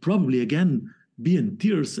 she would probably again be in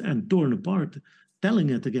tears and torn apart, telling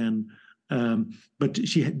it again. But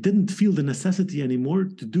she didn't feel the necessity anymore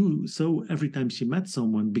to do so every time she met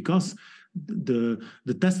someone, because the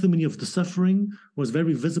testimony of the suffering was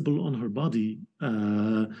very visible on her body.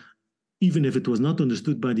 Even if it was not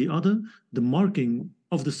understood by the other, the marking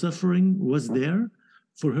of the suffering was there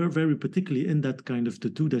for her very particularly in that kind of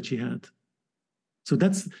tattoo that she had. So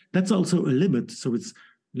that's also a limit. So it's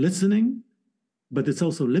listening, but it's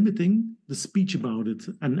also limiting the speech about it,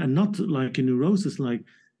 and not like in neurosis, like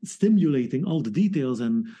stimulating all the details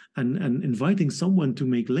and inviting someone to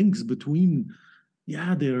make links between,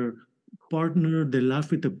 their partner, they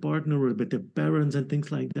laugh with their partner or with their parents and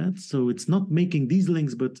things like that. So it's not making these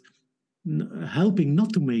links, but helping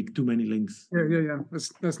not to make too many links. Yeah.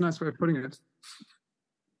 That's a nice way of putting it.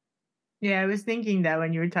 Yeah, I was thinking that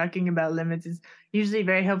when you were talking about limits, it's usually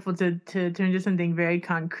very helpful to turn to something very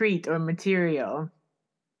concrete or material.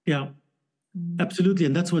 Yeah, absolutely,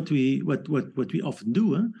 and that's what we often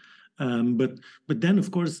do. But then,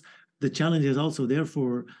 of course, the challenge is also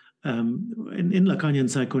therefore in Lacanian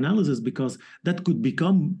psychoanalysis, because that could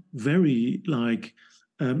become very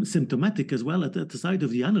symptomatic as well at the side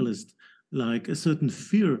of the analyst, like a certain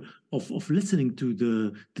fear of listening to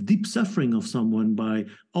the deep suffering of someone by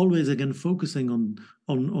always again focusing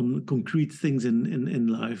on concrete things in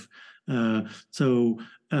life. So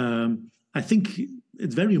I think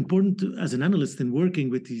it's very important as an analyst in working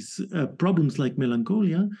with these problems like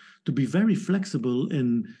melancholia to be very flexible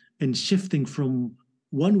in shifting from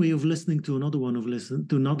one way of listening to another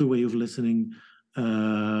way of listening.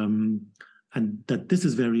 And that this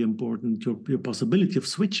is very important, your possibility of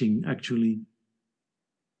switching, actually.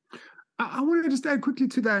 I want to just add quickly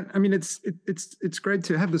to that. I mean, it's great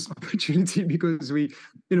to have this opportunity, because we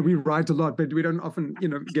write a lot, but we don't often,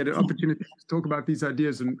 get an opportunity to talk about these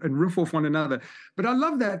ideas and riff off one another. But I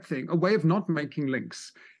love that thing, a way of not making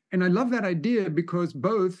links. And I love that idea because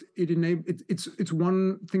both it's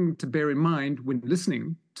one thing to bear in mind when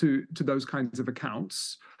listening to those kinds of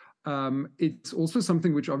accounts. It's also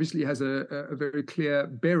something which obviously has a very clear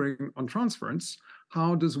bearing on transference.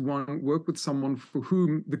 How does one work with someone for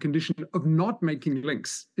whom the condition of not making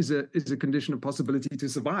links is a condition of possibility to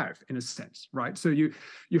survive, in a sense, right? So you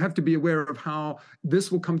have to be aware of how this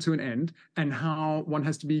will come to an end, and how one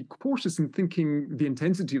has to be cautious in thinking the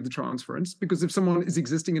intensity of the transference, because if someone is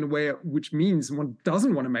existing in a way which means one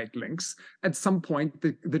doesn't want to make links, at some point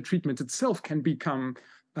the treatment itself can become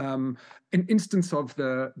an instance of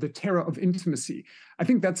the terror of intimacy. I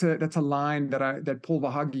think that's a line that Paul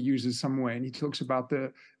Verhaeghe uses somewhere, and he talks about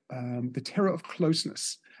the terror of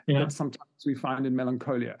closeness that sometimes we find in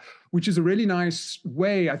Melancholia, which is a really nice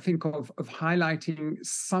way, I think, of highlighting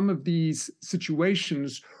some of these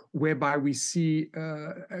situations whereby we see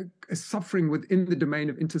a suffering within the domain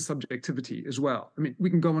of intersubjectivity as well. I mean, we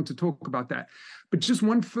can go on to talk about that. But just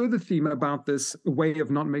one further theme about this way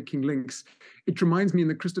of not making links. It reminds me in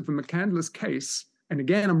the Christopher McCandless case, and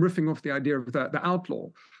again, I'm riffing off the idea of the outlaw,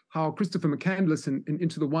 how Christopher McCandless in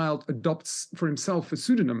Into the Wild adopts for himself a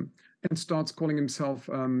pseudonym and starts calling himself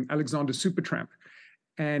Alexander Supertramp.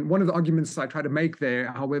 And one of the arguments I try to make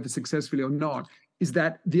there, however successfully or not, is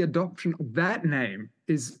that the adoption of that name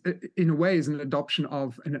is, in a way, is an adoption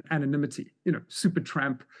of an anonymity.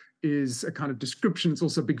 Supertramp is a kind of description. It's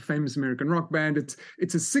also a big famous American rock band.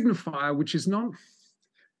 It's a signifier which is not,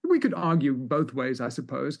 we could argue both ways, I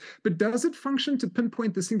suppose, but does it function to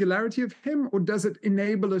pinpoint the singularity of him, or does it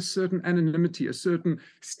enable a certain anonymity, a certain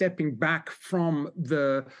stepping back from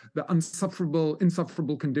the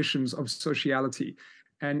insufferable conditions of sociality?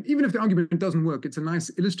 And even if the argument doesn't work, it's a nice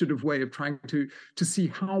illustrative way of trying to see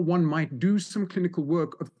how one might do some clinical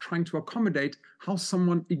work of trying to accommodate how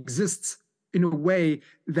someone exists in a way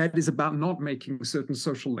that is about not making certain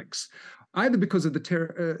social links, either because of the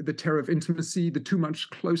terror of intimacy, the too much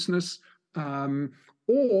closeness,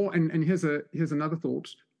 or, and here's another thought,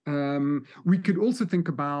 we could also think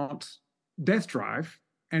about Death Drive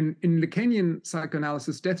And in Lacanian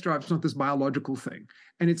psychoanalysis, death drive is not this biological thing.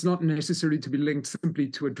 And it's not necessarily to be linked simply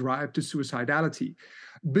to a drive to suicidality.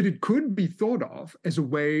 But it could be thought of as a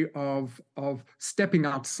way of stepping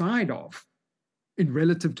outside of, in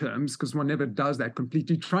relative terms, because one never does that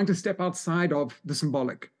completely, trying to step outside of the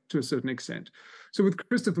symbolic to a certain extent. So with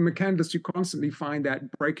Christopher McCandless, you constantly find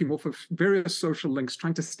that breaking off of various social links,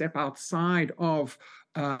 trying to step outside of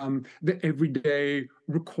the everyday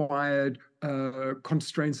required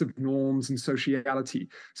constraints of norms and sociality.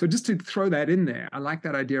 So just to throw that in there, I like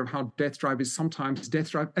that idea of how death drive is sometimes death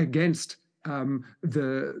drive against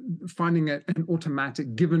the finding an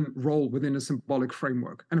automatic given role within a symbolic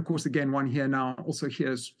framework. And of course, again, one here now also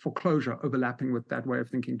hears foreclosure overlapping with that way of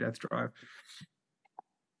thinking death drive.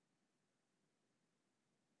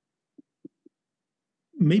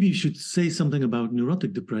 Maybe you should say something about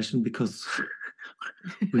neurotic depression, because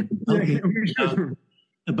we're talking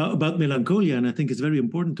about melancholia, and I think it's very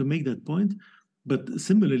important to make that point. But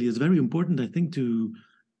similarly, it's very important, I think, to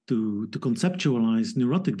conceptualize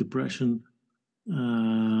neurotic depression.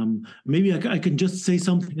 Maybe I can just say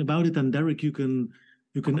something about it, and Derek, you can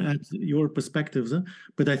add your perspectives.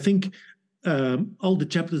 But I think all the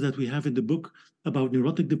chapters that we have in the book about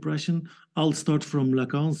neurotic depression, I'll start from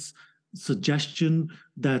Lacan's suggestion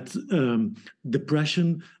that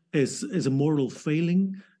depression is a moral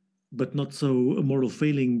failing, but not so a moral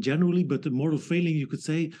failing generally, but a moral failing, you could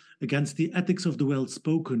say, against the ethics of the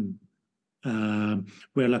well-spoken,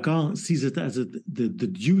 where Lacan sees it as the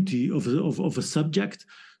duty of a subject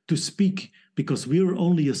to speak, because we are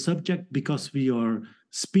only a subject because we are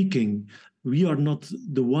speaking. We are not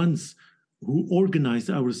the ones who organize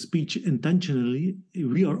our speech intentionally.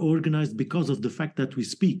 We are organized because of the fact that we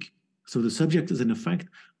speak. So the subject is an effect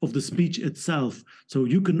of the speech itself. So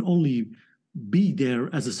you can only be there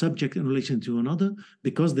as a subject in relation to another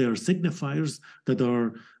because there are signifiers that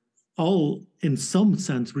are all in some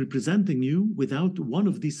sense representing you, without one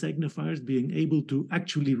of these signifiers being able to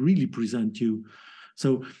actually really present you.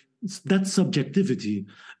 So that's subjectivity.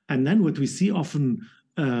 And then what we see often,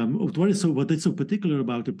 what is so particular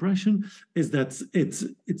about depression is that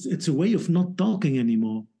it's a way of not talking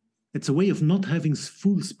anymore. It's a way of not having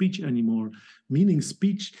full speech anymore, meaning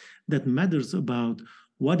speech that matters about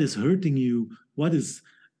what is hurting you, what is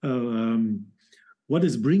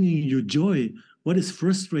bringing you joy, what is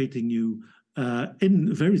frustrating you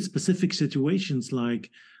in very specific situations, like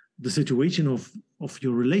the situation of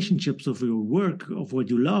your relationships, of your work, of what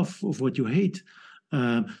you love, of what you hate.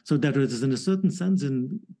 So that it is in a certain sense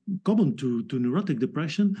in common to neurotic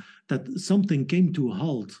depression that something came to a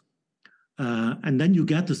halt. And then you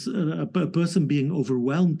get a person being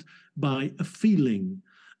overwhelmed by a feeling.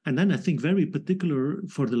 And then I think very particular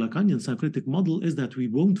for the Lacanian psychoanalytic model is that we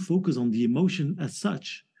won't focus on the emotion as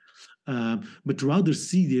such, but rather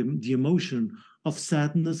see the emotion of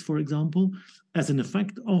sadness, for example, as an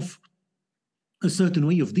effect of a certain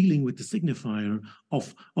way of dealing with the signifier,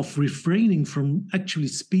 of refraining from actually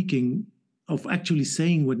speaking, of actually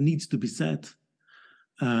saying what needs to be said.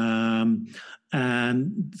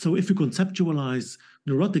 And so if you conceptualize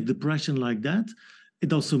neurotic depression like that,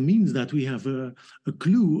 it also means that we have a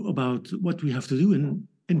clue about what we have to do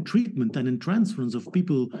in treatment and in transference of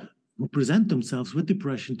people who present themselves with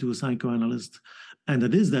depression to a psychoanalyst. And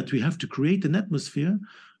that is that we have to create an atmosphere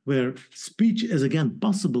where speech is again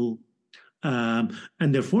possible. And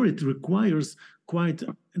therefore it requires quite,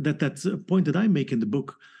 that's a point that I make in the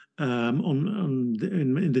book,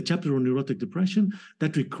 in the chapter on neurotic depression,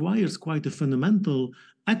 that requires quite a fundamental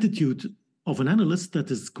attitude of an analyst that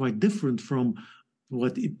is quite different from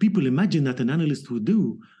what people imagine that an analyst would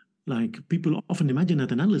do. Like, people often imagine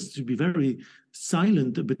that an analyst should be very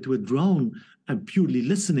silent, a bit withdrawn, and purely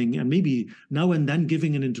listening, and maybe now and then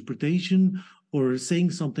giving an interpretation or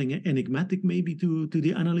saying something enigmatic maybe to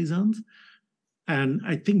the analysand. And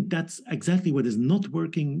I think that's exactly what is not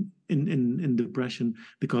working in depression,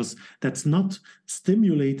 because that's not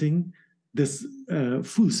stimulating this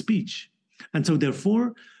full speech. And so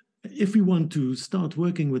therefore, if we want to start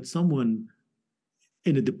working with someone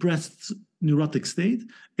in a depressed neurotic state,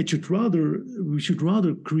 we should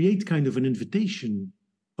rather create kind of an invitation,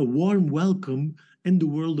 a warm welcome in the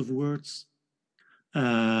world of words,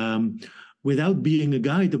 without being a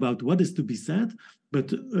guide about what is to be said, but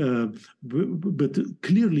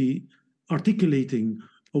clearly articulating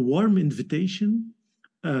a warm invitation,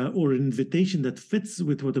 or an invitation that fits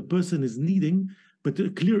with what a person is needing, but a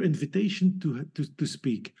clear invitation to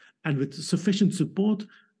speak, and with sufficient support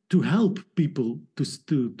to help people to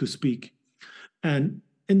speak. And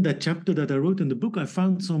in that chapter that I wrote in the book, I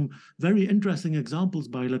found some very interesting examples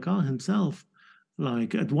by Lacan himself.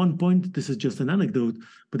 Like at one point, this is just an anecdote,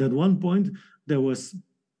 but at one point there was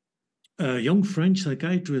a young French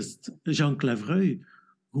psychiatrist, Jean Clavreuil,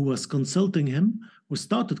 who was consulting him, who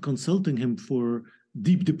started consulting him for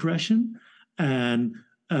deep depression. And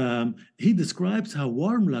he describes how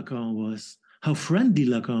warm Lacan was, how friendly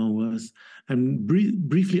Lacan was. And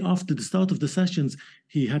briefly after the start of the sessions,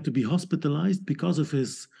 he had to be hospitalized because of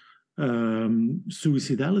his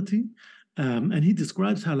suicidality. And he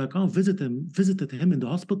describes how Lacan visited him in the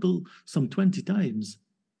hospital some 20 times,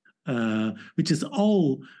 which is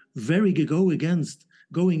all very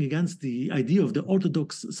going against the idea of the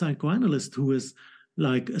orthodox psychoanalyst, who is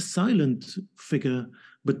like a silent figure.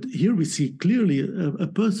 But here we see clearly a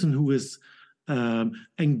person who is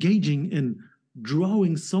engaging in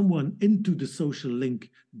drawing someone into the social link,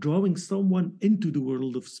 drawing someone into the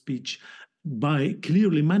world of speech, by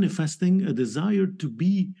clearly manifesting a desire to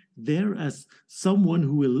be there as someone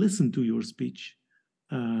who will listen to your speech.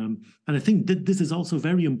 And I think that this is also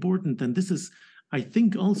very important. And this is, I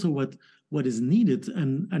think, also what is needed,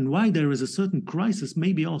 and why there is a certain crisis,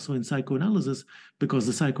 maybe also in psychoanalysis, because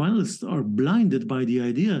the psychoanalysts are blinded by the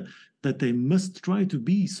idea that they must try to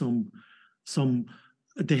be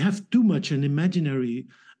they have too much an imaginary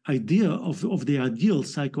idea of the ideal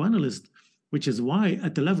psychoanalyst, which is why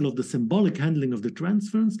at the level of the symbolic handling of the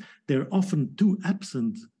transference, they're often too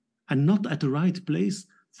absent and not at the right place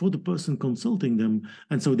for the person consulting them.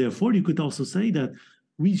 And so therefore you could also say that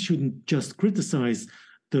we shouldn't just criticize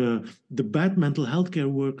the bad mental health care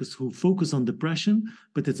workers who focus on depression,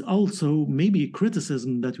 but it's also maybe a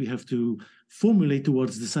criticism that we have to formulate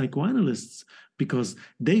towards the psychoanalysts, because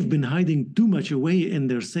they've been hiding too much away in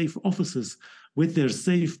their safe offices with their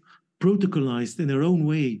safe, protocolized in their own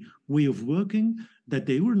way of working, that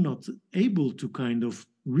they were not able to kind of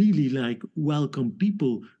really like welcome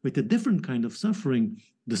people with a different kind of suffering,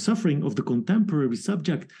 the suffering of the contemporary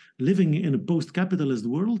subject living in a post-capitalist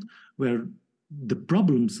world where the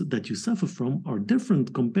problems that you suffer from are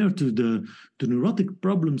different compared to the neurotic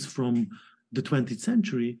problems from the 20th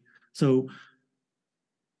century. So,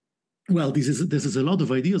 well, this is a lot of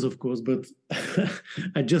ideas, of course, but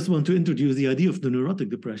I just want to introduce the idea of the neurotic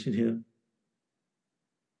depression here.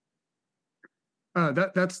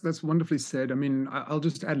 That's wonderfully said. I mean, I'll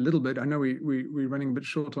just add a little bit. I know we're running a bit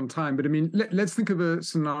short on time, but I mean, let's think of a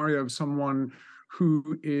scenario of someone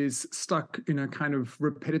who is stuck in a kind of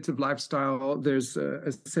repetitive lifestyle. There's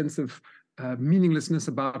a sense of meaninglessness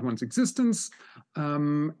about one's existence.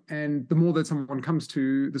 And the more that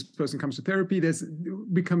this person comes to therapy,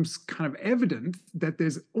 becomes kind of evident that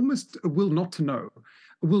there's almost a will not to know,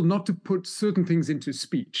 a will not to put certain things into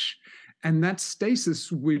speech. And that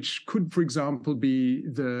stasis, which could, for example, be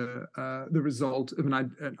the result of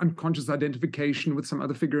an unconscious identification with some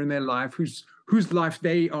other figure in their life, whose life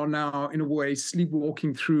they are now, in a way,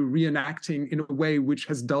 sleepwalking through, reenacting in a way which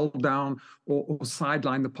has dulled down or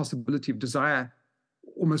sidelined the possibility of desire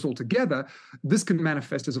almost altogether. This can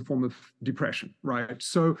manifest as a form of depression, right?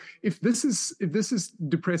 So if this is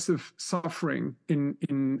depressive suffering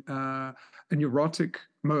in a neurotic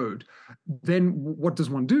mode, then what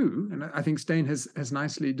does one do? And I think Stijn has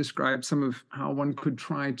nicely described some of how one could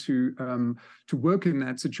try to work in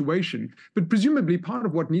that situation. But presumably part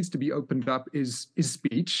of what needs to be opened up is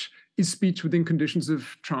speech within conditions of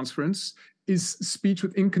transference, is speech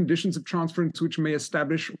within conditions of transference which may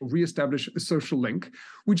establish or reestablish a social link,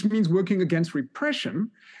 which means working against repression.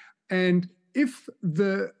 And if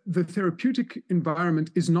the therapeutic environment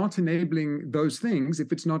is not enabling those things,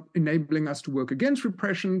 if it's not enabling us to work against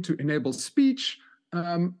repression, to enable speech,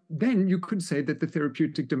 then you could say that the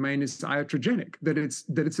therapeutic domain is iatrogenic, that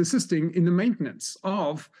it's assisting in the maintenance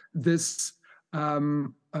of this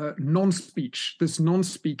non-speech, this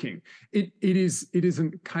non-speaking. It is a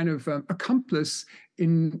kind of accomplice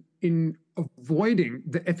in avoiding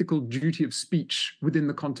the ethical duty of speech within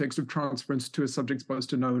the context of transference to a subject supposed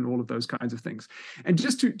to know and all of those kinds of things. And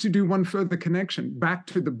just to do one further connection back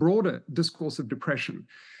to the broader discourse of depression,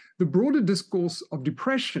 the broader discourse of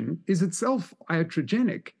depression is itself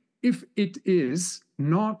iatrogenic if it is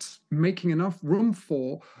not making enough room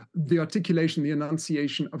for the articulation, the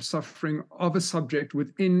enunciation of suffering of a subject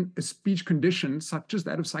within a speech condition such as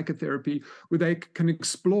that of psychotherapy, where they can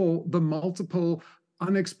explore the multiple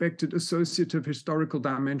unexpected associative historical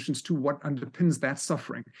dimensions to what underpins that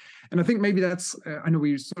suffering. And I think maybe that's, I know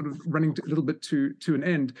we're sort of running a little bit to an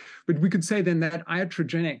end, but we could say then that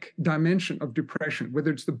iatrogenic dimension of depression, whether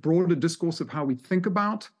it's the broader discourse of how we think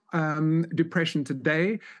about depression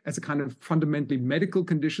today as a kind of fundamentally medical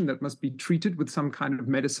condition that must be treated with some kind of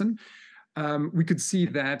medicine, we could see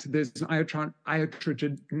that there's an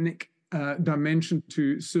iatrogenic dimension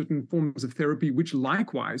to certain forms of therapy, which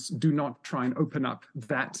likewise do not try and open up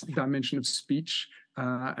that dimension of speech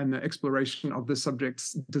and the exploration of the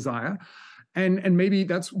subject's desire. And maybe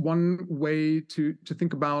that's one way to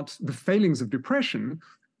think about the failings of depression,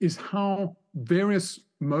 is how various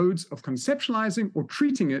modes of conceptualizing or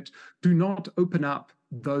treating it do not open up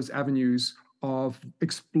those avenues of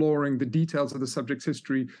exploring the details of the subject's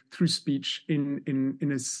history through speech in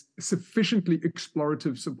a sufficiently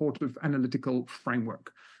explorative, supportive, analytical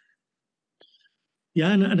framework.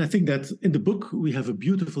 Yeah, and I think that in the book we have a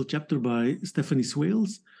beautiful chapter by Stephanie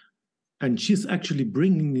Swales, and she's actually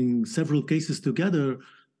bringing several cases together,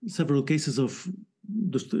 several cases of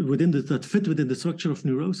that fit within the structure of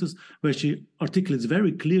neurosis, where she articulates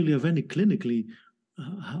very clearly, very clinically,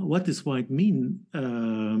 what this might mean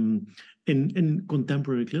in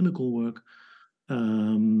contemporary clinical work.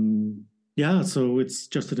 Yeah, so it's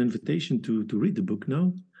just an invitation to read the book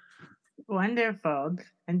now. Wonderful.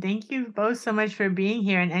 And thank you both so much for being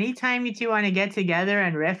here. And anytime you two want to get together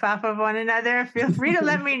and riff off of one another, feel free to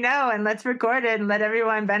let me know and let's record it and let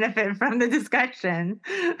everyone benefit from the discussion.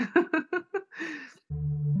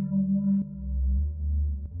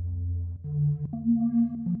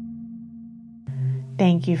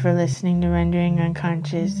 Thank you for listening to Rendering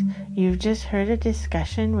Unconscious. You've just heard a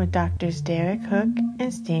discussion with Drs. Derek Hook and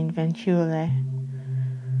Stijn Vanheule.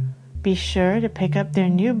 Be sure to pick up their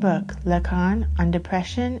new book, Lacan on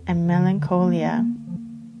Depression and Melancholia.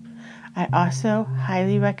 I also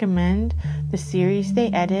highly recommend the series they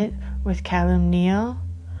edit with Callum Neal,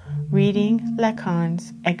 Reading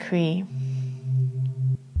Lacan's Écrit.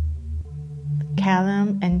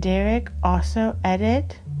 Callum and Derek also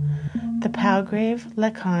edit the Palgrave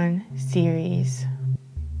Lacan series.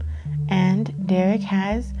 And Derek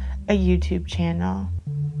has a YouTube channel.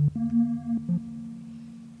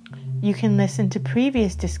 You can listen to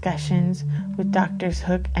previous discussions with Drs.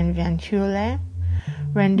 Hook and Vanheule,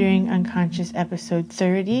 Rendering Unconscious episode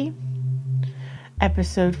 30,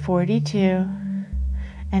 episode 42,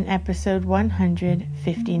 and episode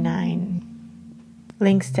 159.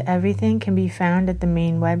 Links to everything can be found at the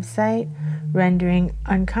main website,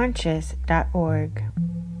 renderingunconscious.org.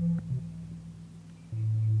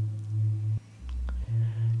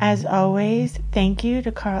 As always, thank you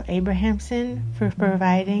to Carl Abrahamson for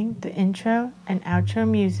providing the intro and outro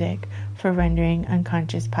music for Rendering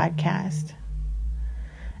Unconscious podcast.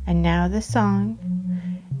 And now the song,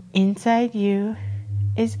 Inside You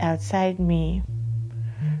is Outside Me,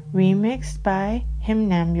 remixed by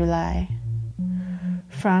Hymnambuli,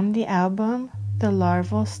 from the album The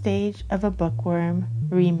Larval Stage of a Bookworm,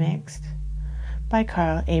 remixed by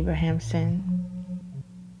Carl Abrahamson.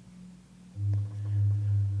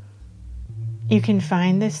 You can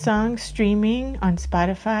find this song streaming on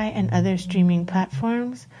Spotify and other streaming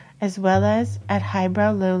platforms, as well as at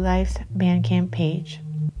Highbrow Lowlife's Bandcamp page.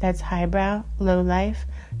 That's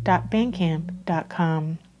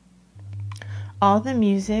highbrowlowlife.bandcamp.com. All the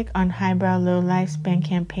music on Highbrow Lowlife's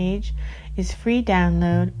Bandcamp page is free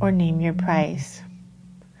download or name your price.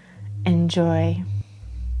 Enjoy.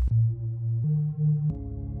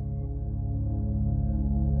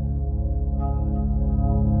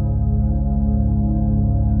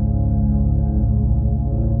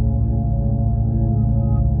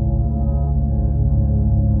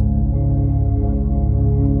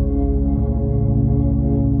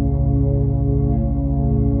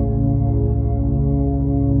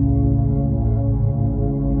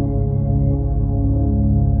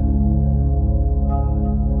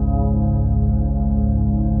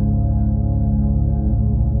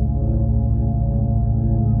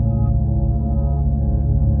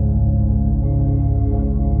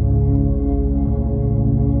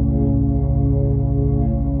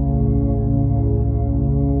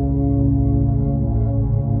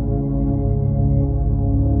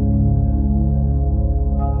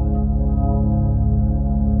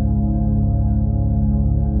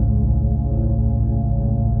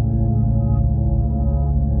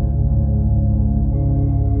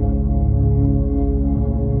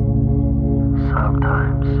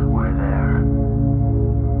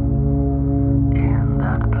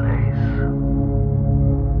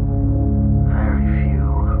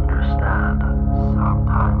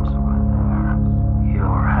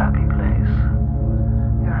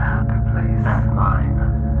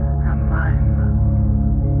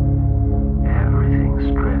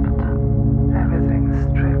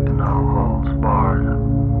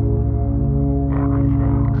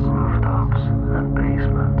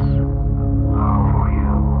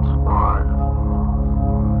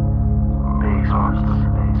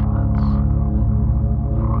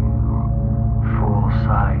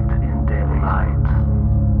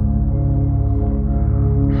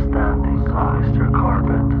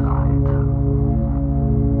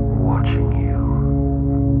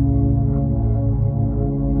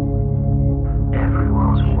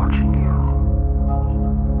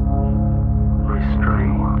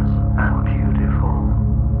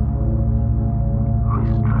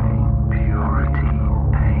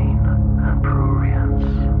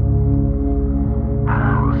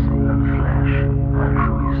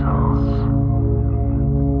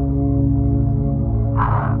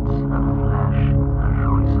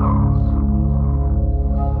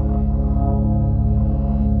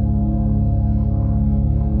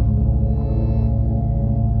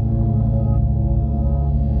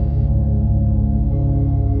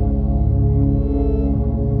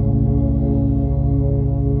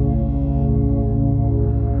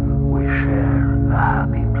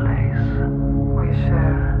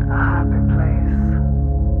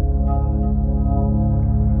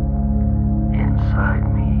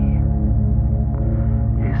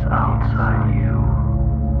 inside you.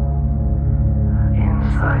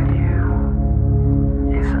 Inside you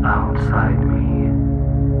is outside me,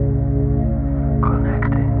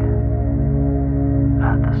 connecting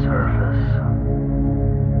at the surface.